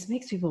 right, this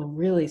makes people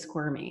really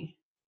squirmy.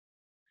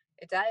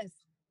 It does.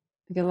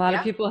 Like a lot of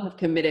Yeah. people have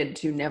committed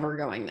to never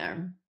going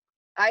there.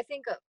 I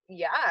think,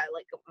 yeah,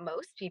 like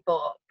most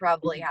people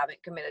probably Mhm.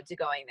 haven't committed to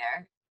going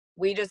there.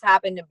 We just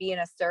happen to be in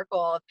a circle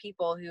of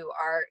people who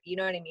are, you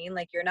know what I mean?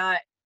 Like you're not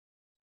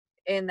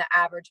in the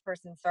average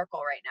person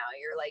circle right now.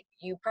 You're like,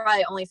 you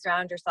probably only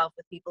surround yourself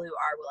with people who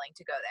are willing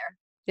to go there.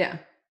 Yeah.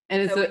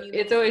 And So when you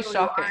it's meet always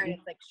people who aren't, shocking.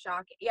 it's like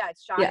shocking. Yeah,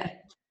 it's Yeah.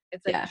 shocking.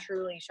 It's like Yeah.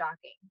 truly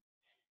shocking.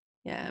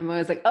 Yeah. I'm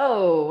always like,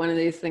 oh, one of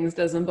these things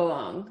doesn't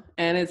belong.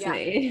 And it's Yeah.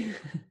 me.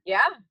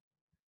 Yeah,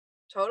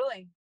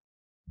 totally.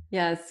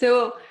 Yeah.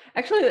 So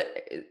actually,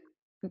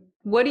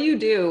 what do you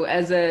do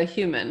as a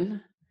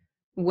human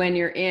when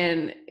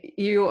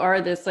you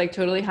are this like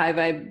totally high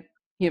vibe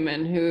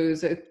human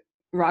who's a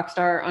rock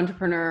star,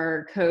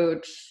 entrepreneur,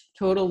 coach,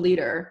 total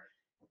leader,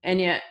 and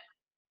yet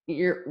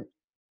you're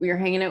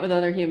hanging out with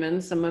other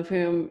humans, some of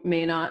whom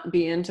may not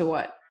be into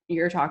what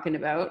you're talking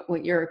about,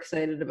 what you're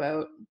excited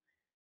about.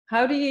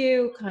 How do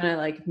you kind of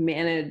like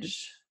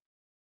manage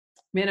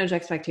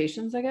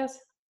expectations, I guess?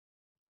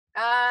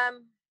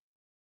 Um,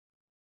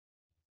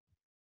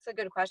 it's a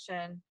good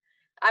question.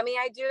 I mean,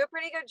 I do a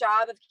pretty good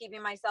job of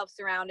keeping myself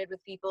surrounded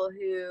with people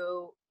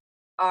who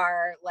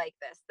are like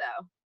this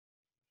though,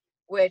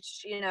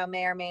 which,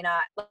 may or may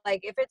not,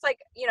 like if it's like,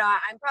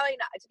 I'm probably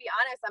not, to be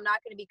honest, I'm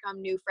not going to become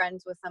new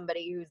friends with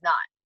somebody who's not.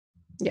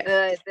 Yeah.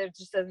 That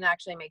just doesn't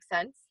actually make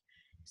sense.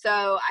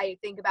 So I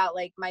think about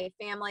like my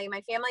family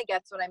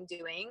gets what I'm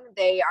doing.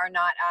 They're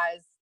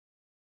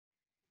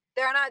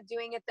not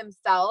doing it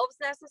themselves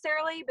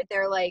necessarily, but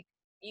they're like,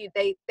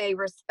 they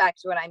respect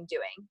what I'm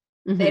doing.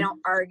 They don't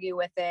Mm-hmm. argue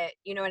with it.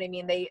 You know what I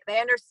mean? They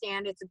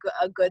understand it's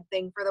a good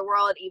thing for the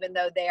world, even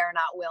though they are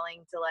not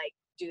willing to like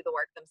do the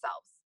work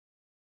themselves.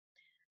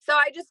 So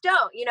I just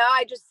don't,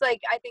 I just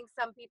like, I think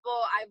some people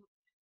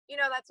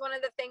that's one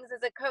of the things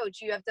as a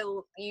coach, you have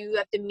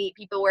to meet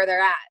people where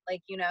they're at,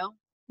 like,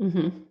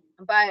 Mm-hmm.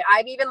 but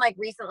I've even like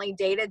recently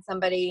dated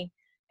somebody,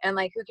 and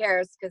like, who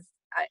cares? Cause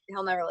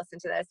he'll never listen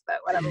to this,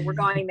 but whatever, we're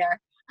going there.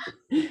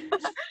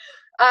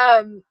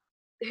 um,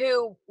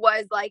 who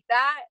was like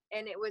that.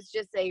 And it was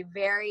just it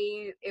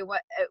was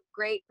a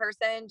great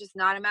person, just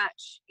not a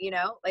match,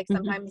 like Mm-hmm.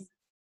 sometimes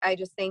I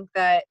just think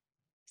that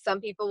some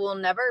people will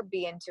never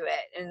be into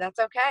it, and that's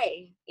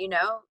okay.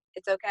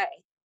 It's okay.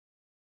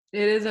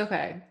 It is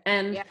okay.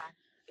 And Yeah.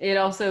 it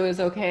also is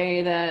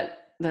okay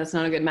that that's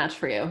not a good match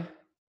for you.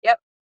 Yep.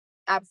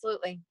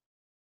 Absolutely.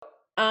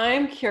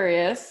 I'm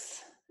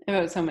curious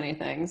about so many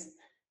things,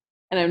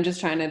 and I'm just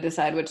trying to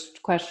decide which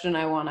question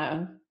I want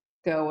to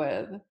go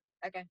with.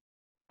 Okay.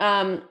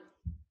 Um,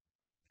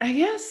 I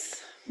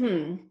guess, I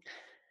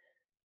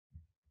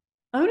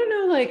want to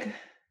know like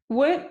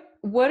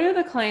what are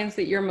the clients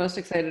that you're most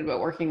excited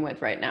about working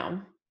with right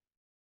now?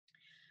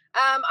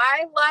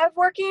 I love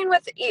working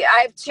with.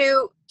 I have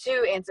two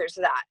answers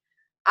to that.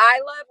 I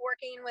love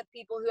working with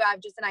people who have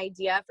just an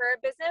idea for a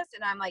business,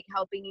 and I'm like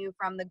helping you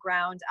from the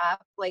ground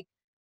up, like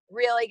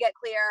really get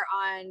clear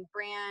on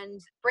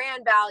brand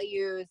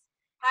values,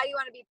 how you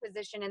want to be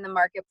positioned in the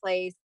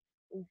marketplace,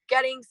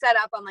 getting set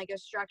up on like a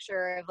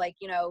structure of like,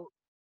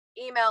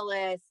 email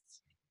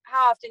lists,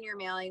 how often you're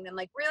mailing them,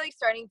 like really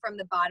starting from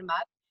the bottom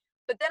up.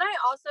 But then I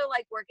also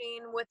like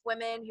working with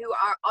women who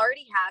are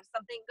already have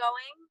something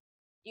going.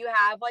 You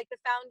have like the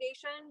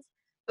foundations,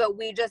 but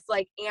we just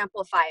like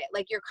amplify it.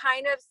 Like you're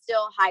kind of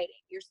still hiding.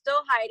 You're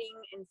still hiding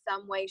in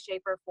some way,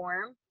 shape, or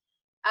form.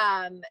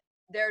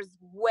 There's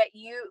what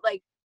you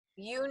like,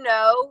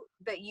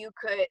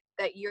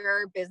 that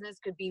your business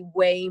could be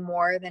way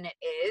more than it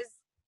is.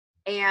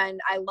 And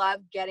I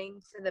love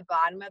getting to the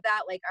bottom of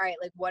that. Like, all right,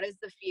 like what is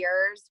the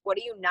fears? What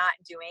are you not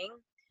doing?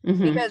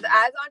 Mm-hmm. Because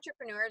as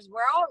entrepreneurs,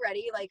 we're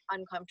already like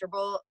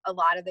uncomfortable a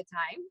lot of the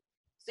time.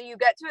 So you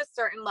get to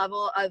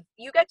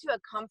a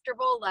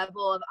comfortable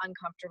level of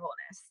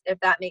uncomfortableness, if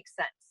that makes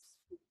sense.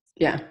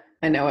 Yeah,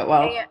 I know it And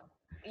well.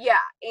 yeah.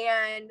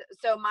 And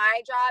so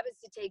my job is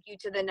to take you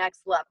to the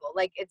next level.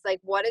 Like, it's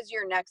like, what is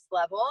your next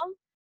level?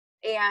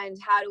 And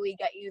how do we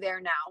get you there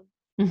now?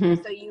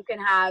 Mm-hmm. So you can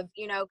have,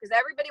 because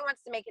everybody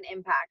wants to make an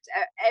impact.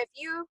 If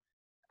you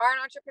are an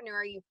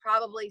entrepreneur, you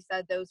probably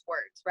said those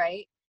words,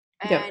 right?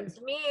 And Yep.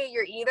 to me,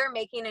 you're either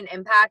making an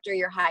impact or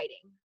you're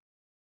hiding.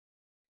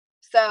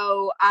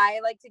 So I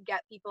like to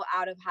get people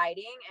out of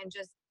hiding and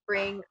just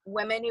bring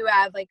women who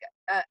have like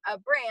a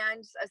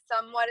brand, a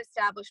somewhat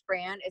established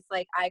brand. It's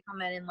like I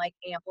come in and like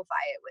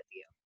amplify it with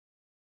you.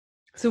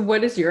 So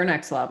what is your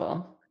next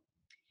level?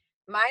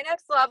 My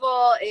next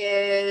level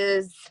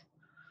is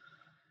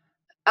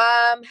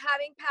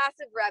having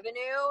passive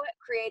revenue,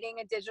 creating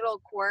a digital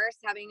course,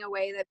 having a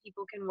way that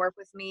people can work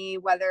with me,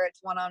 whether it's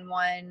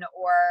one-on-one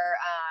or,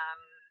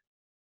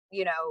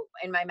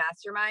 in my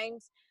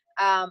masterminds.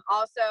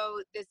 Also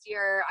this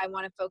year, I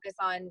want to focus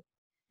on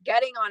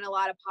getting on a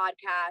lot of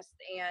podcasts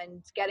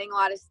and getting a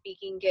lot of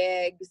speaking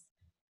gigs.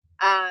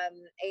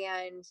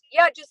 And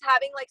yeah, just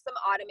having like some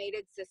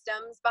automated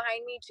systems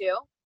behind me too.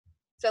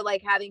 So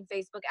like having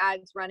Facebook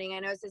ads running, I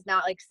know this is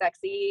not like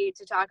sexy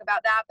to talk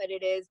about that, but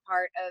it is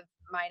part of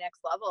my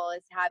next level,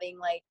 is having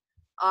like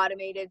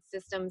automated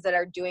systems that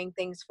are doing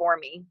things for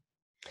me.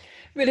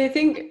 But I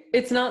think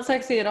it's not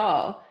sexy at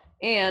all.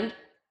 And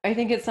I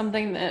think it's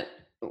something that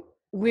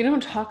we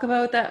don't talk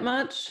about that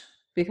much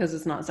because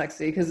it's not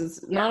sexy, because it's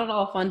Yeah. not at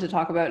all fun to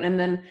talk about. And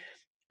then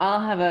I'll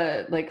have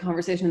a like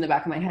conversation in the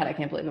back of my head. I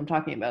can't believe I'm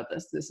talking about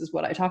this. This is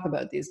what I talk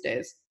about these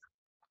days.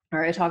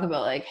 Or I talk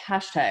about like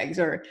hashtags,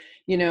 or,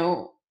 you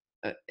know,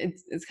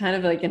 it's kind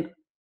of like an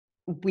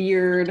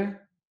weird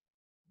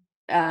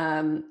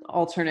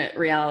alternate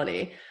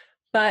reality.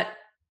 But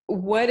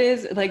what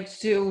is like,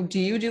 do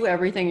you do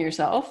everything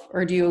yourself,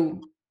 or do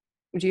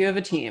you have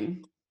a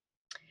team?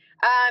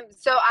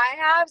 So I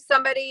have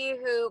somebody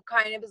who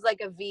kind of is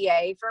like a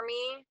VA for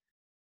me,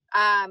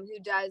 who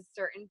does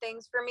certain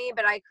things for me,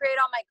 but I create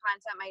all my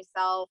content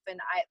myself, and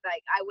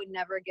I would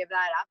never give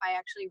that up. I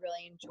actually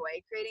really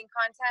enjoy creating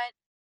content.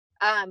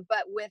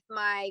 But with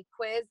my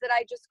quiz that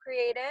I just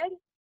created,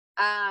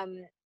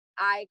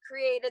 I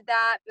created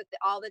that, but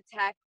all the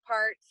tech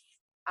parts,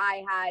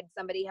 I had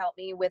somebody help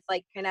me with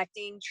like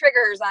connecting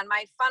triggers on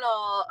my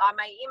funnel, on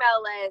my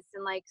email list.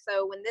 And like,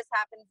 so when this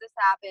happens, this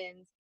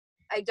happens.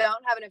 I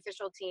don't have an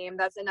official team.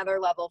 That's another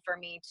level for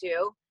me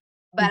too,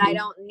 but I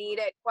don't need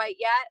it quite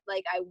yet.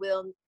 Like I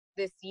will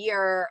this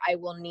year, I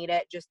will need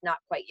it, just not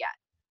quite yet.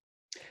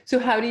 So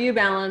how do you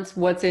balance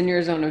what's in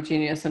your zone of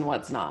genius and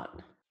what's not?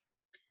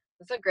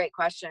 That's a great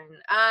question.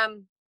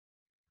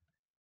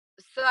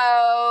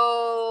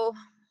 So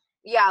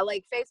yeah,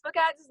 like Facebook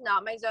ads is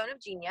not my zone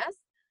of genius.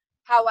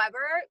 However,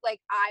 like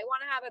I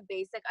want to have a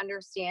basic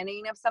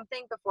understanding of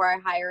something before I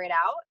hire it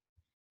out.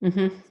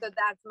 Mm-hmm. So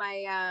that's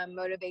my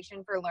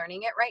motivation for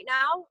learning it right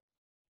now.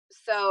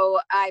 So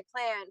I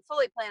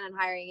fully plan on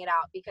hiring it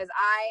out, because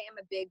I am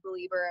a big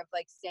believer of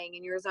like staying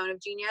in your zone of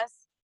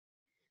genius.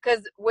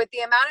 Because with the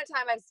amount of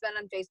time I've spent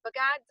on Facebook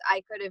ads,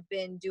 I could have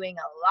been doing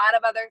a lot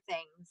of other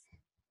things.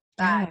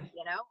 Yeah.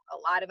 A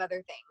lot of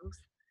other things.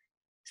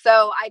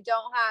 So I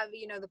don't have,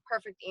 the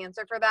perfect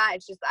answer for that.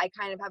 It's just I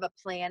kind of have a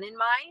plan in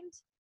mind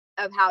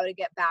of how to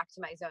get back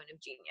to my zone of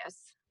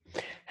genius.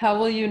 How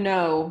will you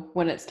know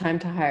when it's time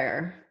to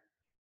hire?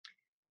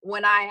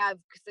 When I have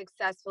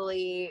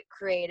successfully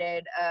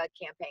created a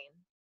campaign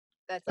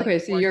that's like Okay,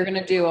 so you're working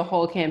going to really do a well.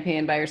 whole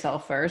campaign by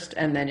yourself first,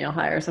 and then you'll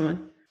hire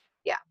someone.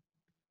 Yeah.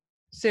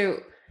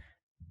 So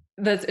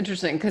that's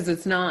interesting, because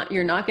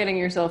you're not getting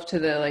yourself to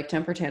the like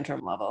temper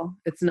tantrum level.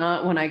 It's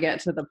not when I get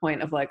to the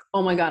point of like,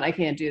 oh my God, I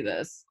can't do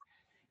this.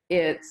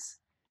 It's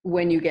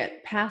when you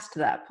get past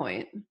that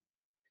point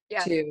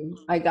Yes. to,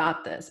 I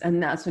got this.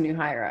 And that's when you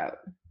hire out.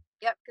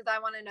 Yep. Because I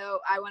want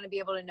to be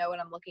able to know what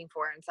I'm looking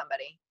for in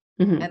somebody,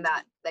 Mm-hmm. and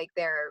that like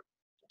they're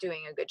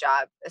doing a good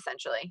job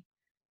essentially.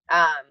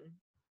 Um,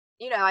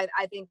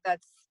 I think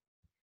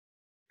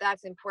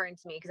that's important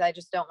to me, because I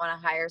just don't want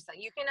to hire some.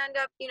 You can end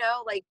up,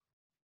 like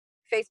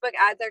Facebook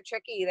ads are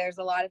tricky. There's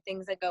a lot of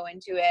things that go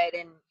into it,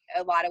 and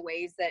a lot of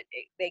ways that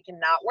they can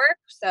not work.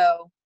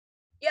 So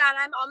yeah, and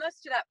I'm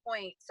almost to that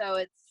point. So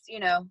it's,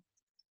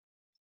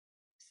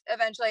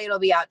 eventually it'll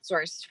be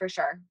outsourced for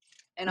sure.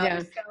 And I'll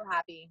be Yeah. so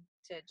happy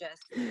to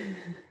just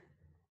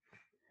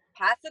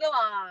pass it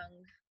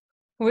along.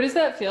 What does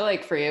that feel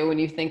like for you when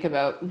you think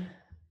about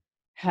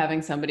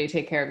having somebody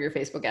take care of your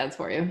Facebook ads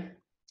for you?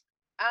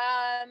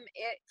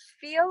 It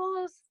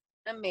feels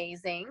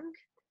amazing.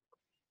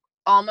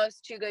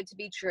 Almost too good to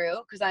be true,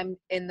 because I'm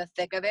in the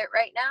thick of it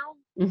right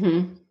now.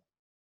 Mm-hmm.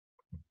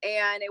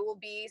 And it will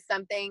be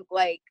something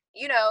like,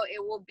 it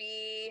will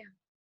be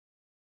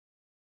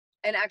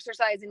an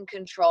exercise in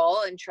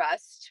control and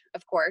trust,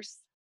 of course.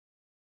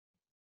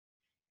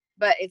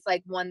 But it's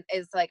like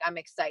I'm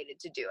excited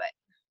to do it.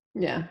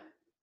 Yeah.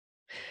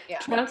 Yeah.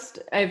 Trust,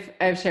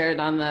 I've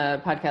shared on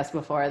the podcast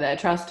before that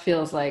trust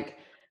feels like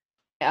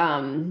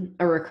a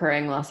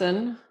recurring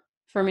lesson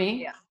for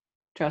me. Yeah.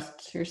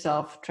 Trust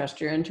yourself,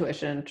 trust your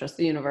intuition, trust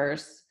the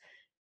universe.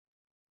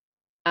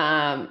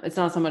 It's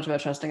not so much about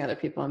trusting other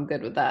people. I'm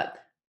good with that.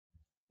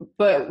 Yeah.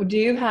 But do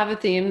you have a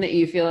theme that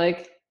you feel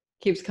like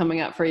keeps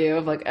coming up for you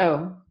of like,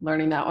 oh,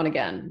 learning that one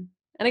again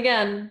and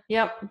again?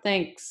 Yep,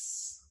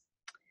 thanks.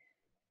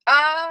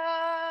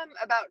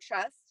 About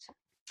trust.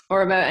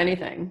 Or about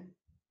anything.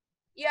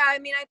 Yeah, I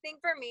mean, I think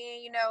for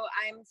me,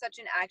 I'm such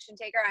an action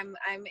taker. I'm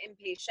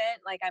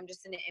impatient. Like I'm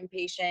just an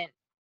impatient.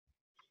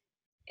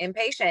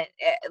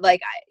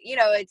 Like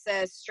it's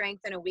a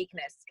strength and a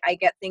weakness. I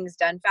get things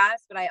done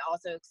fast, but I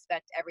also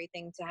expect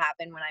everything to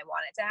happen when I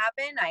want it to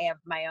happen. I have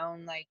my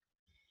own like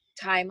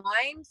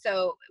timeline.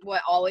 So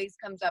what always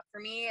comes up for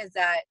me is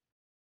that,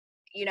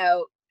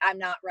 I'm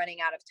not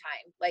running out of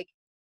time. Like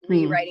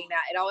rewriting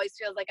that, it always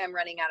feels like I'm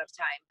running out of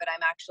time, but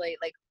I'm actually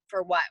like,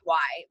 for what? Why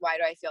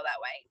do I feel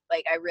that way?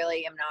 Like I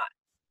really am not.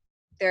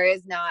 There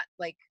is not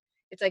like,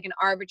 it's like an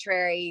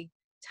arbitrary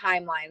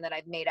timeline that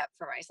I've made up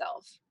for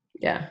myself.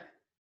 Yeah.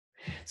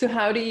 So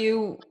how do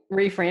you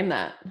reframe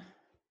that?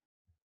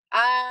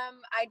 I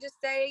just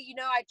say,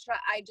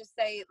 I just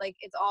say like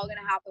it's all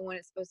gonna happen when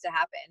it's supposed to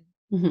happen.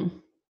 Mm-hmm.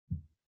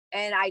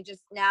 And I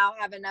just now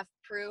have enough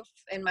proof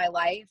in my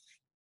life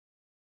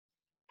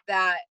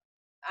that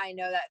I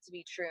know that to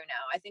be true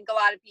now. I think a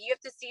lot of people, you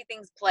have to see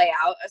things play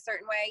out a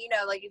certain way. You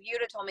know, like if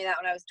you'd have told me that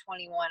when I was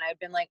 21, I'd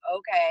been like,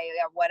 okay,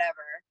 yeah,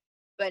 whatever.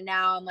 But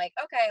now I'm like,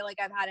 okay, like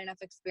I've had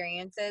enough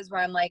experiences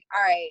where I'm like,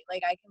 all right,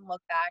 like I can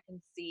look back and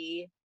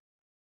see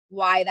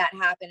why that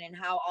happened and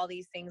how all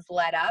these things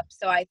led up.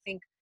 So I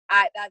think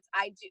I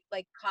do,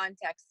 like,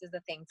 context is the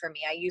thing for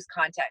me. I use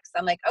context.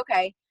 I'm like,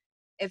 okay,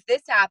 if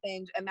this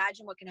happened,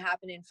 imagine what can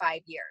happen in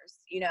 5 years,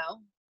 you know?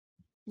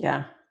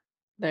 Yeah.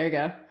 There you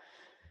go.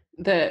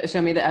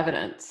 Show me the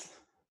evidence.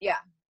 Yeah,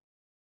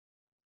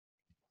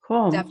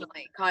 Cool.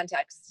 definitely.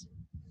 Context.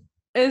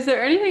 Is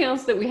there anything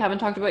else that we haven't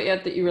talked about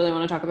yet that you really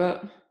want to talk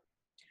about?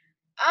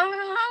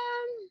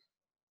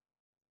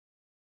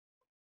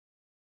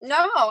 No,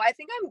 I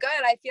think I'm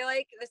good. I feel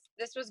like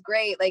this was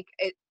great. Like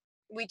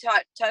we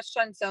touched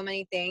on so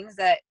many things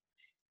that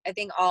I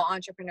think all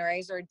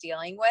entrepreneurs are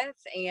dealing with,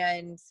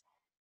 and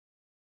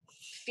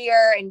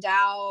fear and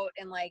doubt,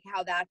 and like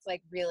how that's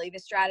like really the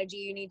strategy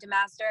you need to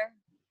master.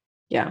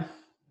 Yeah.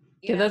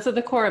 You know, That's at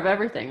the core of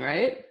everything,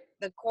 right?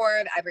 the core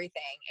of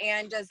everything.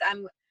 And just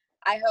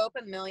I hope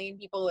a million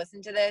people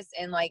listen to this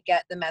and like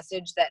get the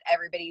message that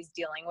everybody's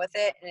dealing with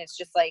it. And it's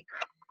just like,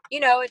 you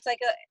know, it's like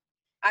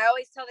I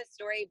always tell this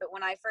story, but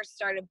when I first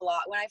started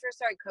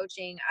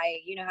coaching, I,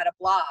 had a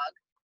blog,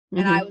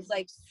 and I was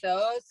like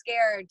so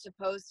scared to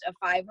post a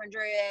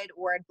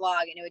 500-word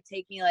blog, and it would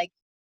take me like,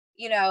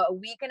 a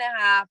week and a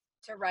half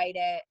to write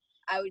it.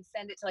 I would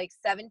send it to like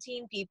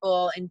 17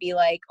 people and be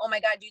like, oh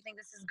my God, do you think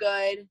this is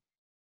good?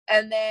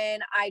 And then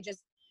I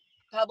just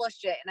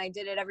published it, and I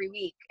did it every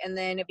week. And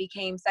then it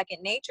became second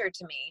nature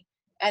to me.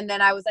 And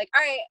then I was like,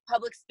 all right,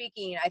 public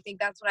speaking, I think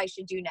that's what I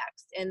should do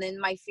next. And then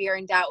my fear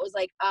and doubt was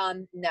like,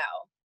 no.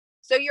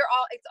 So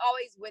it's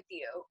always with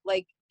you.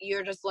 Like,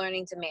 you're just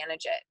learning to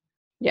manage it.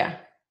 Yeah.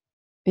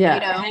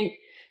 Yeah. I think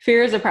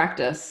fear is a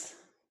practice.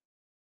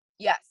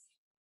 Yes.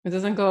 It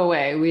doesn't go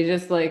away. We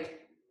just I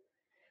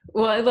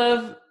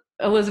love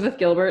Elizabeth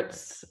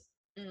Gilbert's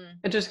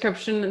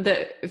description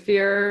that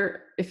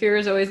fear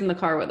is always in the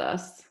car with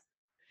us.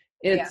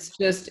 It's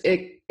just,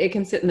 it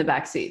can sit in the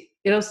back seat.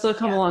 It'll still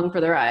come along for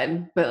the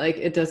ride, but like,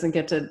 it doesn't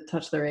get to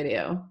touch the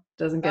radio.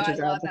 Doesn't get to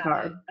drive the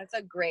car. That's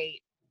a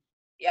great,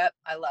 yep.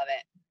 I love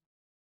it.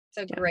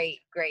 It's a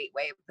great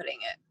way of putting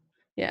it.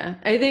 Yeah.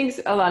 I think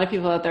a lot of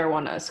people out there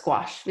want to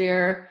squash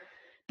fear.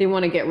 They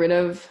want to get rid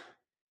of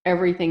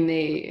everything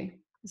they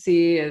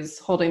see as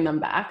holding them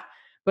back.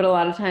 But a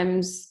lot of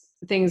times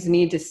things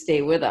need to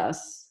stay with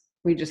us.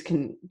 We just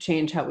can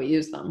change how we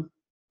use them.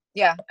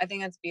 Yeah. I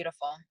think that's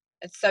beautiful.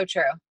 It's so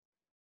true.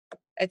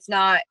 It's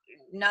not,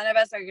 none of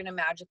us are going to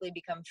magically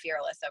become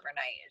fearless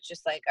overnight. It's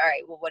just like, all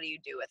right, well, what do you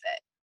do with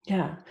it?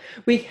 Yeah.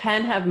 We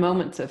can have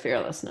moments of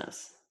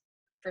fearlessness.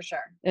 For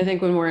sure. I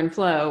think when we're in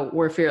flow,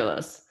 we're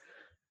fearless,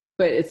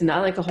 but it's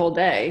not like a whole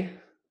day.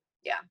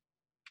 Yeah.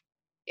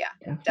 Yeah.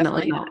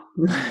 Definitely not.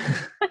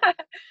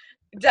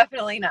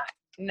 Definitely not.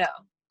 No.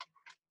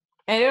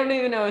 I don't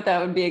even know if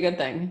that would be a good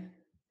thing.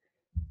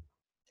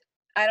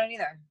 I don't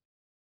either.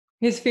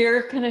 His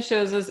fear kind of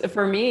shows us,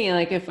 for me,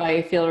 like if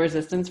I feel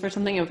resistance for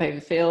something, if I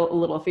feel a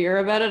little fear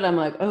about it, I'm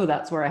like, oh,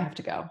 that's where I have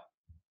to go.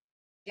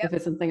 Yep. If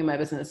it's something in my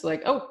business,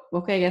 like, oh,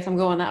 okay, I guess I'm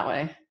going that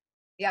way.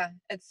 Yeah,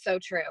 it's so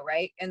true,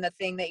 right? And the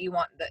thing that you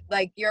want,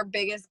 like your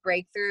biggest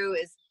breakthrough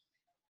is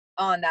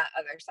on that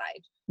other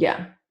side.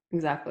 Yeah,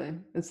 exactly.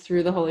 It's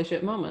through the holy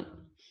shit moment.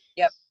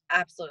 Yep,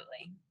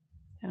 absolutely.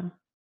 Yeah.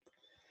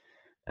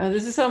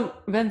 This has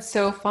been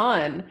so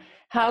fun.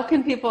 How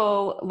can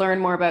people learn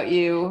more about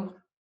you?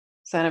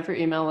 Sign up for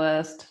your email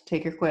list,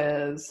 take your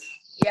quiz.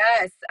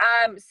 Yes.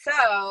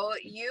 So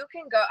you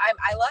can go,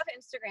 I love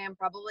Instagram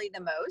probably the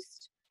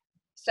most.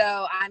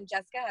 So I'm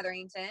Jessica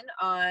Hetherington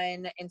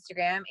on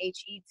Instagram,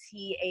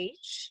 Hetherington.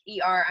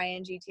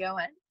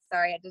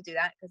 Sorry, I had to do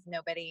that because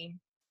nobody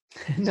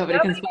can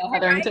spell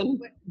Hetherington.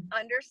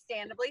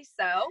 Understandably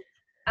so.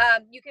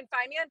 You can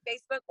find me on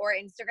Facebook or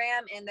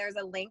Instagram, and there's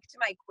a link to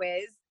my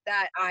quiz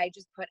that I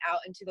just put out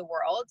into the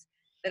world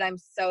that I'm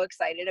so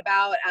excited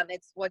about.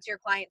 It's what's your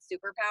client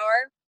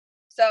superpower?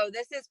 So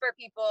this is for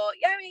people.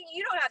 Yeah, I mean,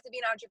 you don't have to be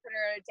an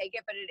entrepreneur to take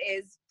it, but it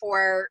is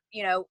for,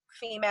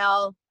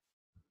 female.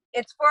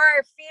 It's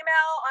for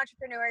female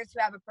entrepreneurs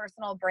who have a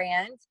personal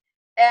brand.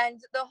 And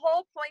the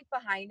whole point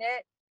behind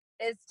it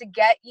is to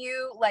get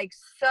you like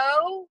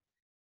so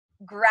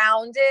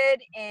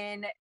grounded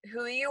in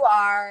who you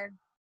are,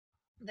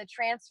 the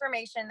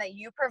transformation that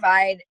you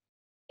provide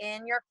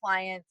in your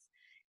clients,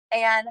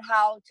 and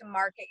how to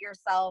market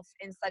yourself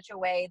in such a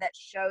way that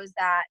shows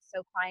that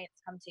so clients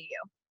come to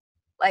you.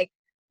 Like,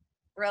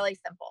 really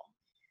simple.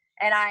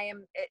 And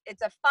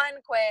it's a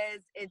fun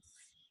quiz.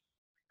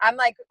 I'm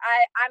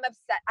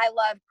obsessed. I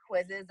love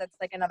quizzes. That's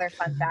like another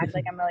fun fact.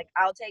 Like,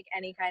 I'll take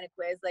any kind of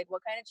quiz. Like,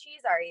 what kind of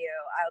cheese are you?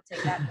 I'll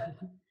take that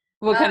quiz.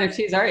 What kind of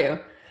cheese are you?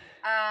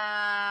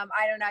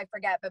 I don't know. I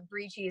forget, but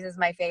brie cheese is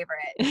my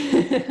favorite.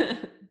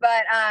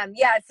 But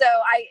yeah, so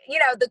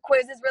the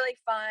quiz is really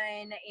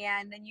fun,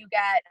 and then you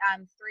get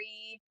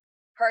 3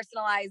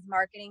 personalized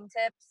marketing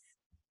tips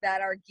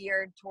that are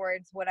geared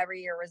towards whatever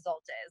your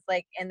result is.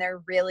 Like, and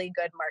they're really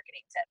good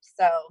marketing tips.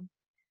 So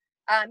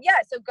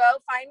so go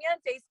find me on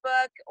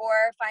Facebook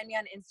or find me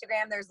on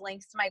Instagram. There's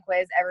links to my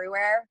quiz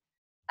everywhere.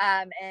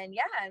 And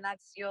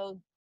you'll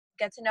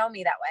get to know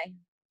me that way.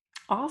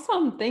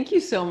 Awesome. Thank you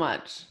so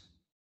much.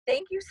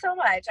 Thank you so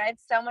much. I had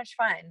so much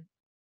fun.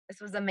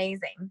 This was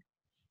amazing.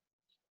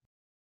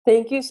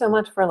 Thank you so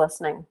much for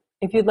listening.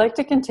 If you'd like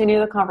to continue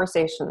the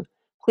conversation,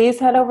 please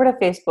head over to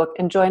Facebook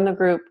and join the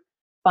group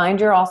Find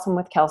Your Awesome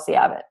with Kelsey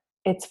Abbott.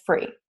 It's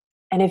free.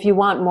 And if you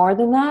want more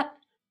than that,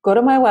 go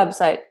to my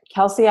website,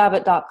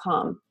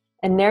 kelseyabbott.com,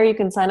 and there you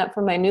can sign up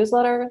for my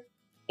newsletter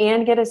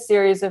and get a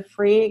series of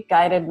free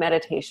guided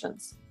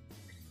meditations.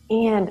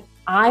 And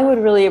I would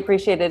really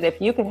appreciate it if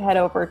you could head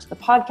over to the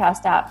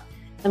podcast app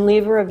and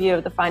leave a review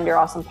of the Find Your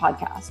Awesome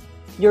podcast.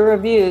 Your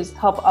reviews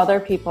help other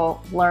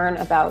people learn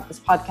about this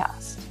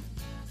podcast.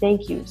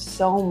 Thank you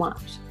so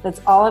much.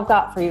 That's all I've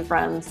got for you,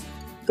 friends.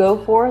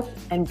 Go forth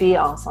and be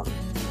awesome.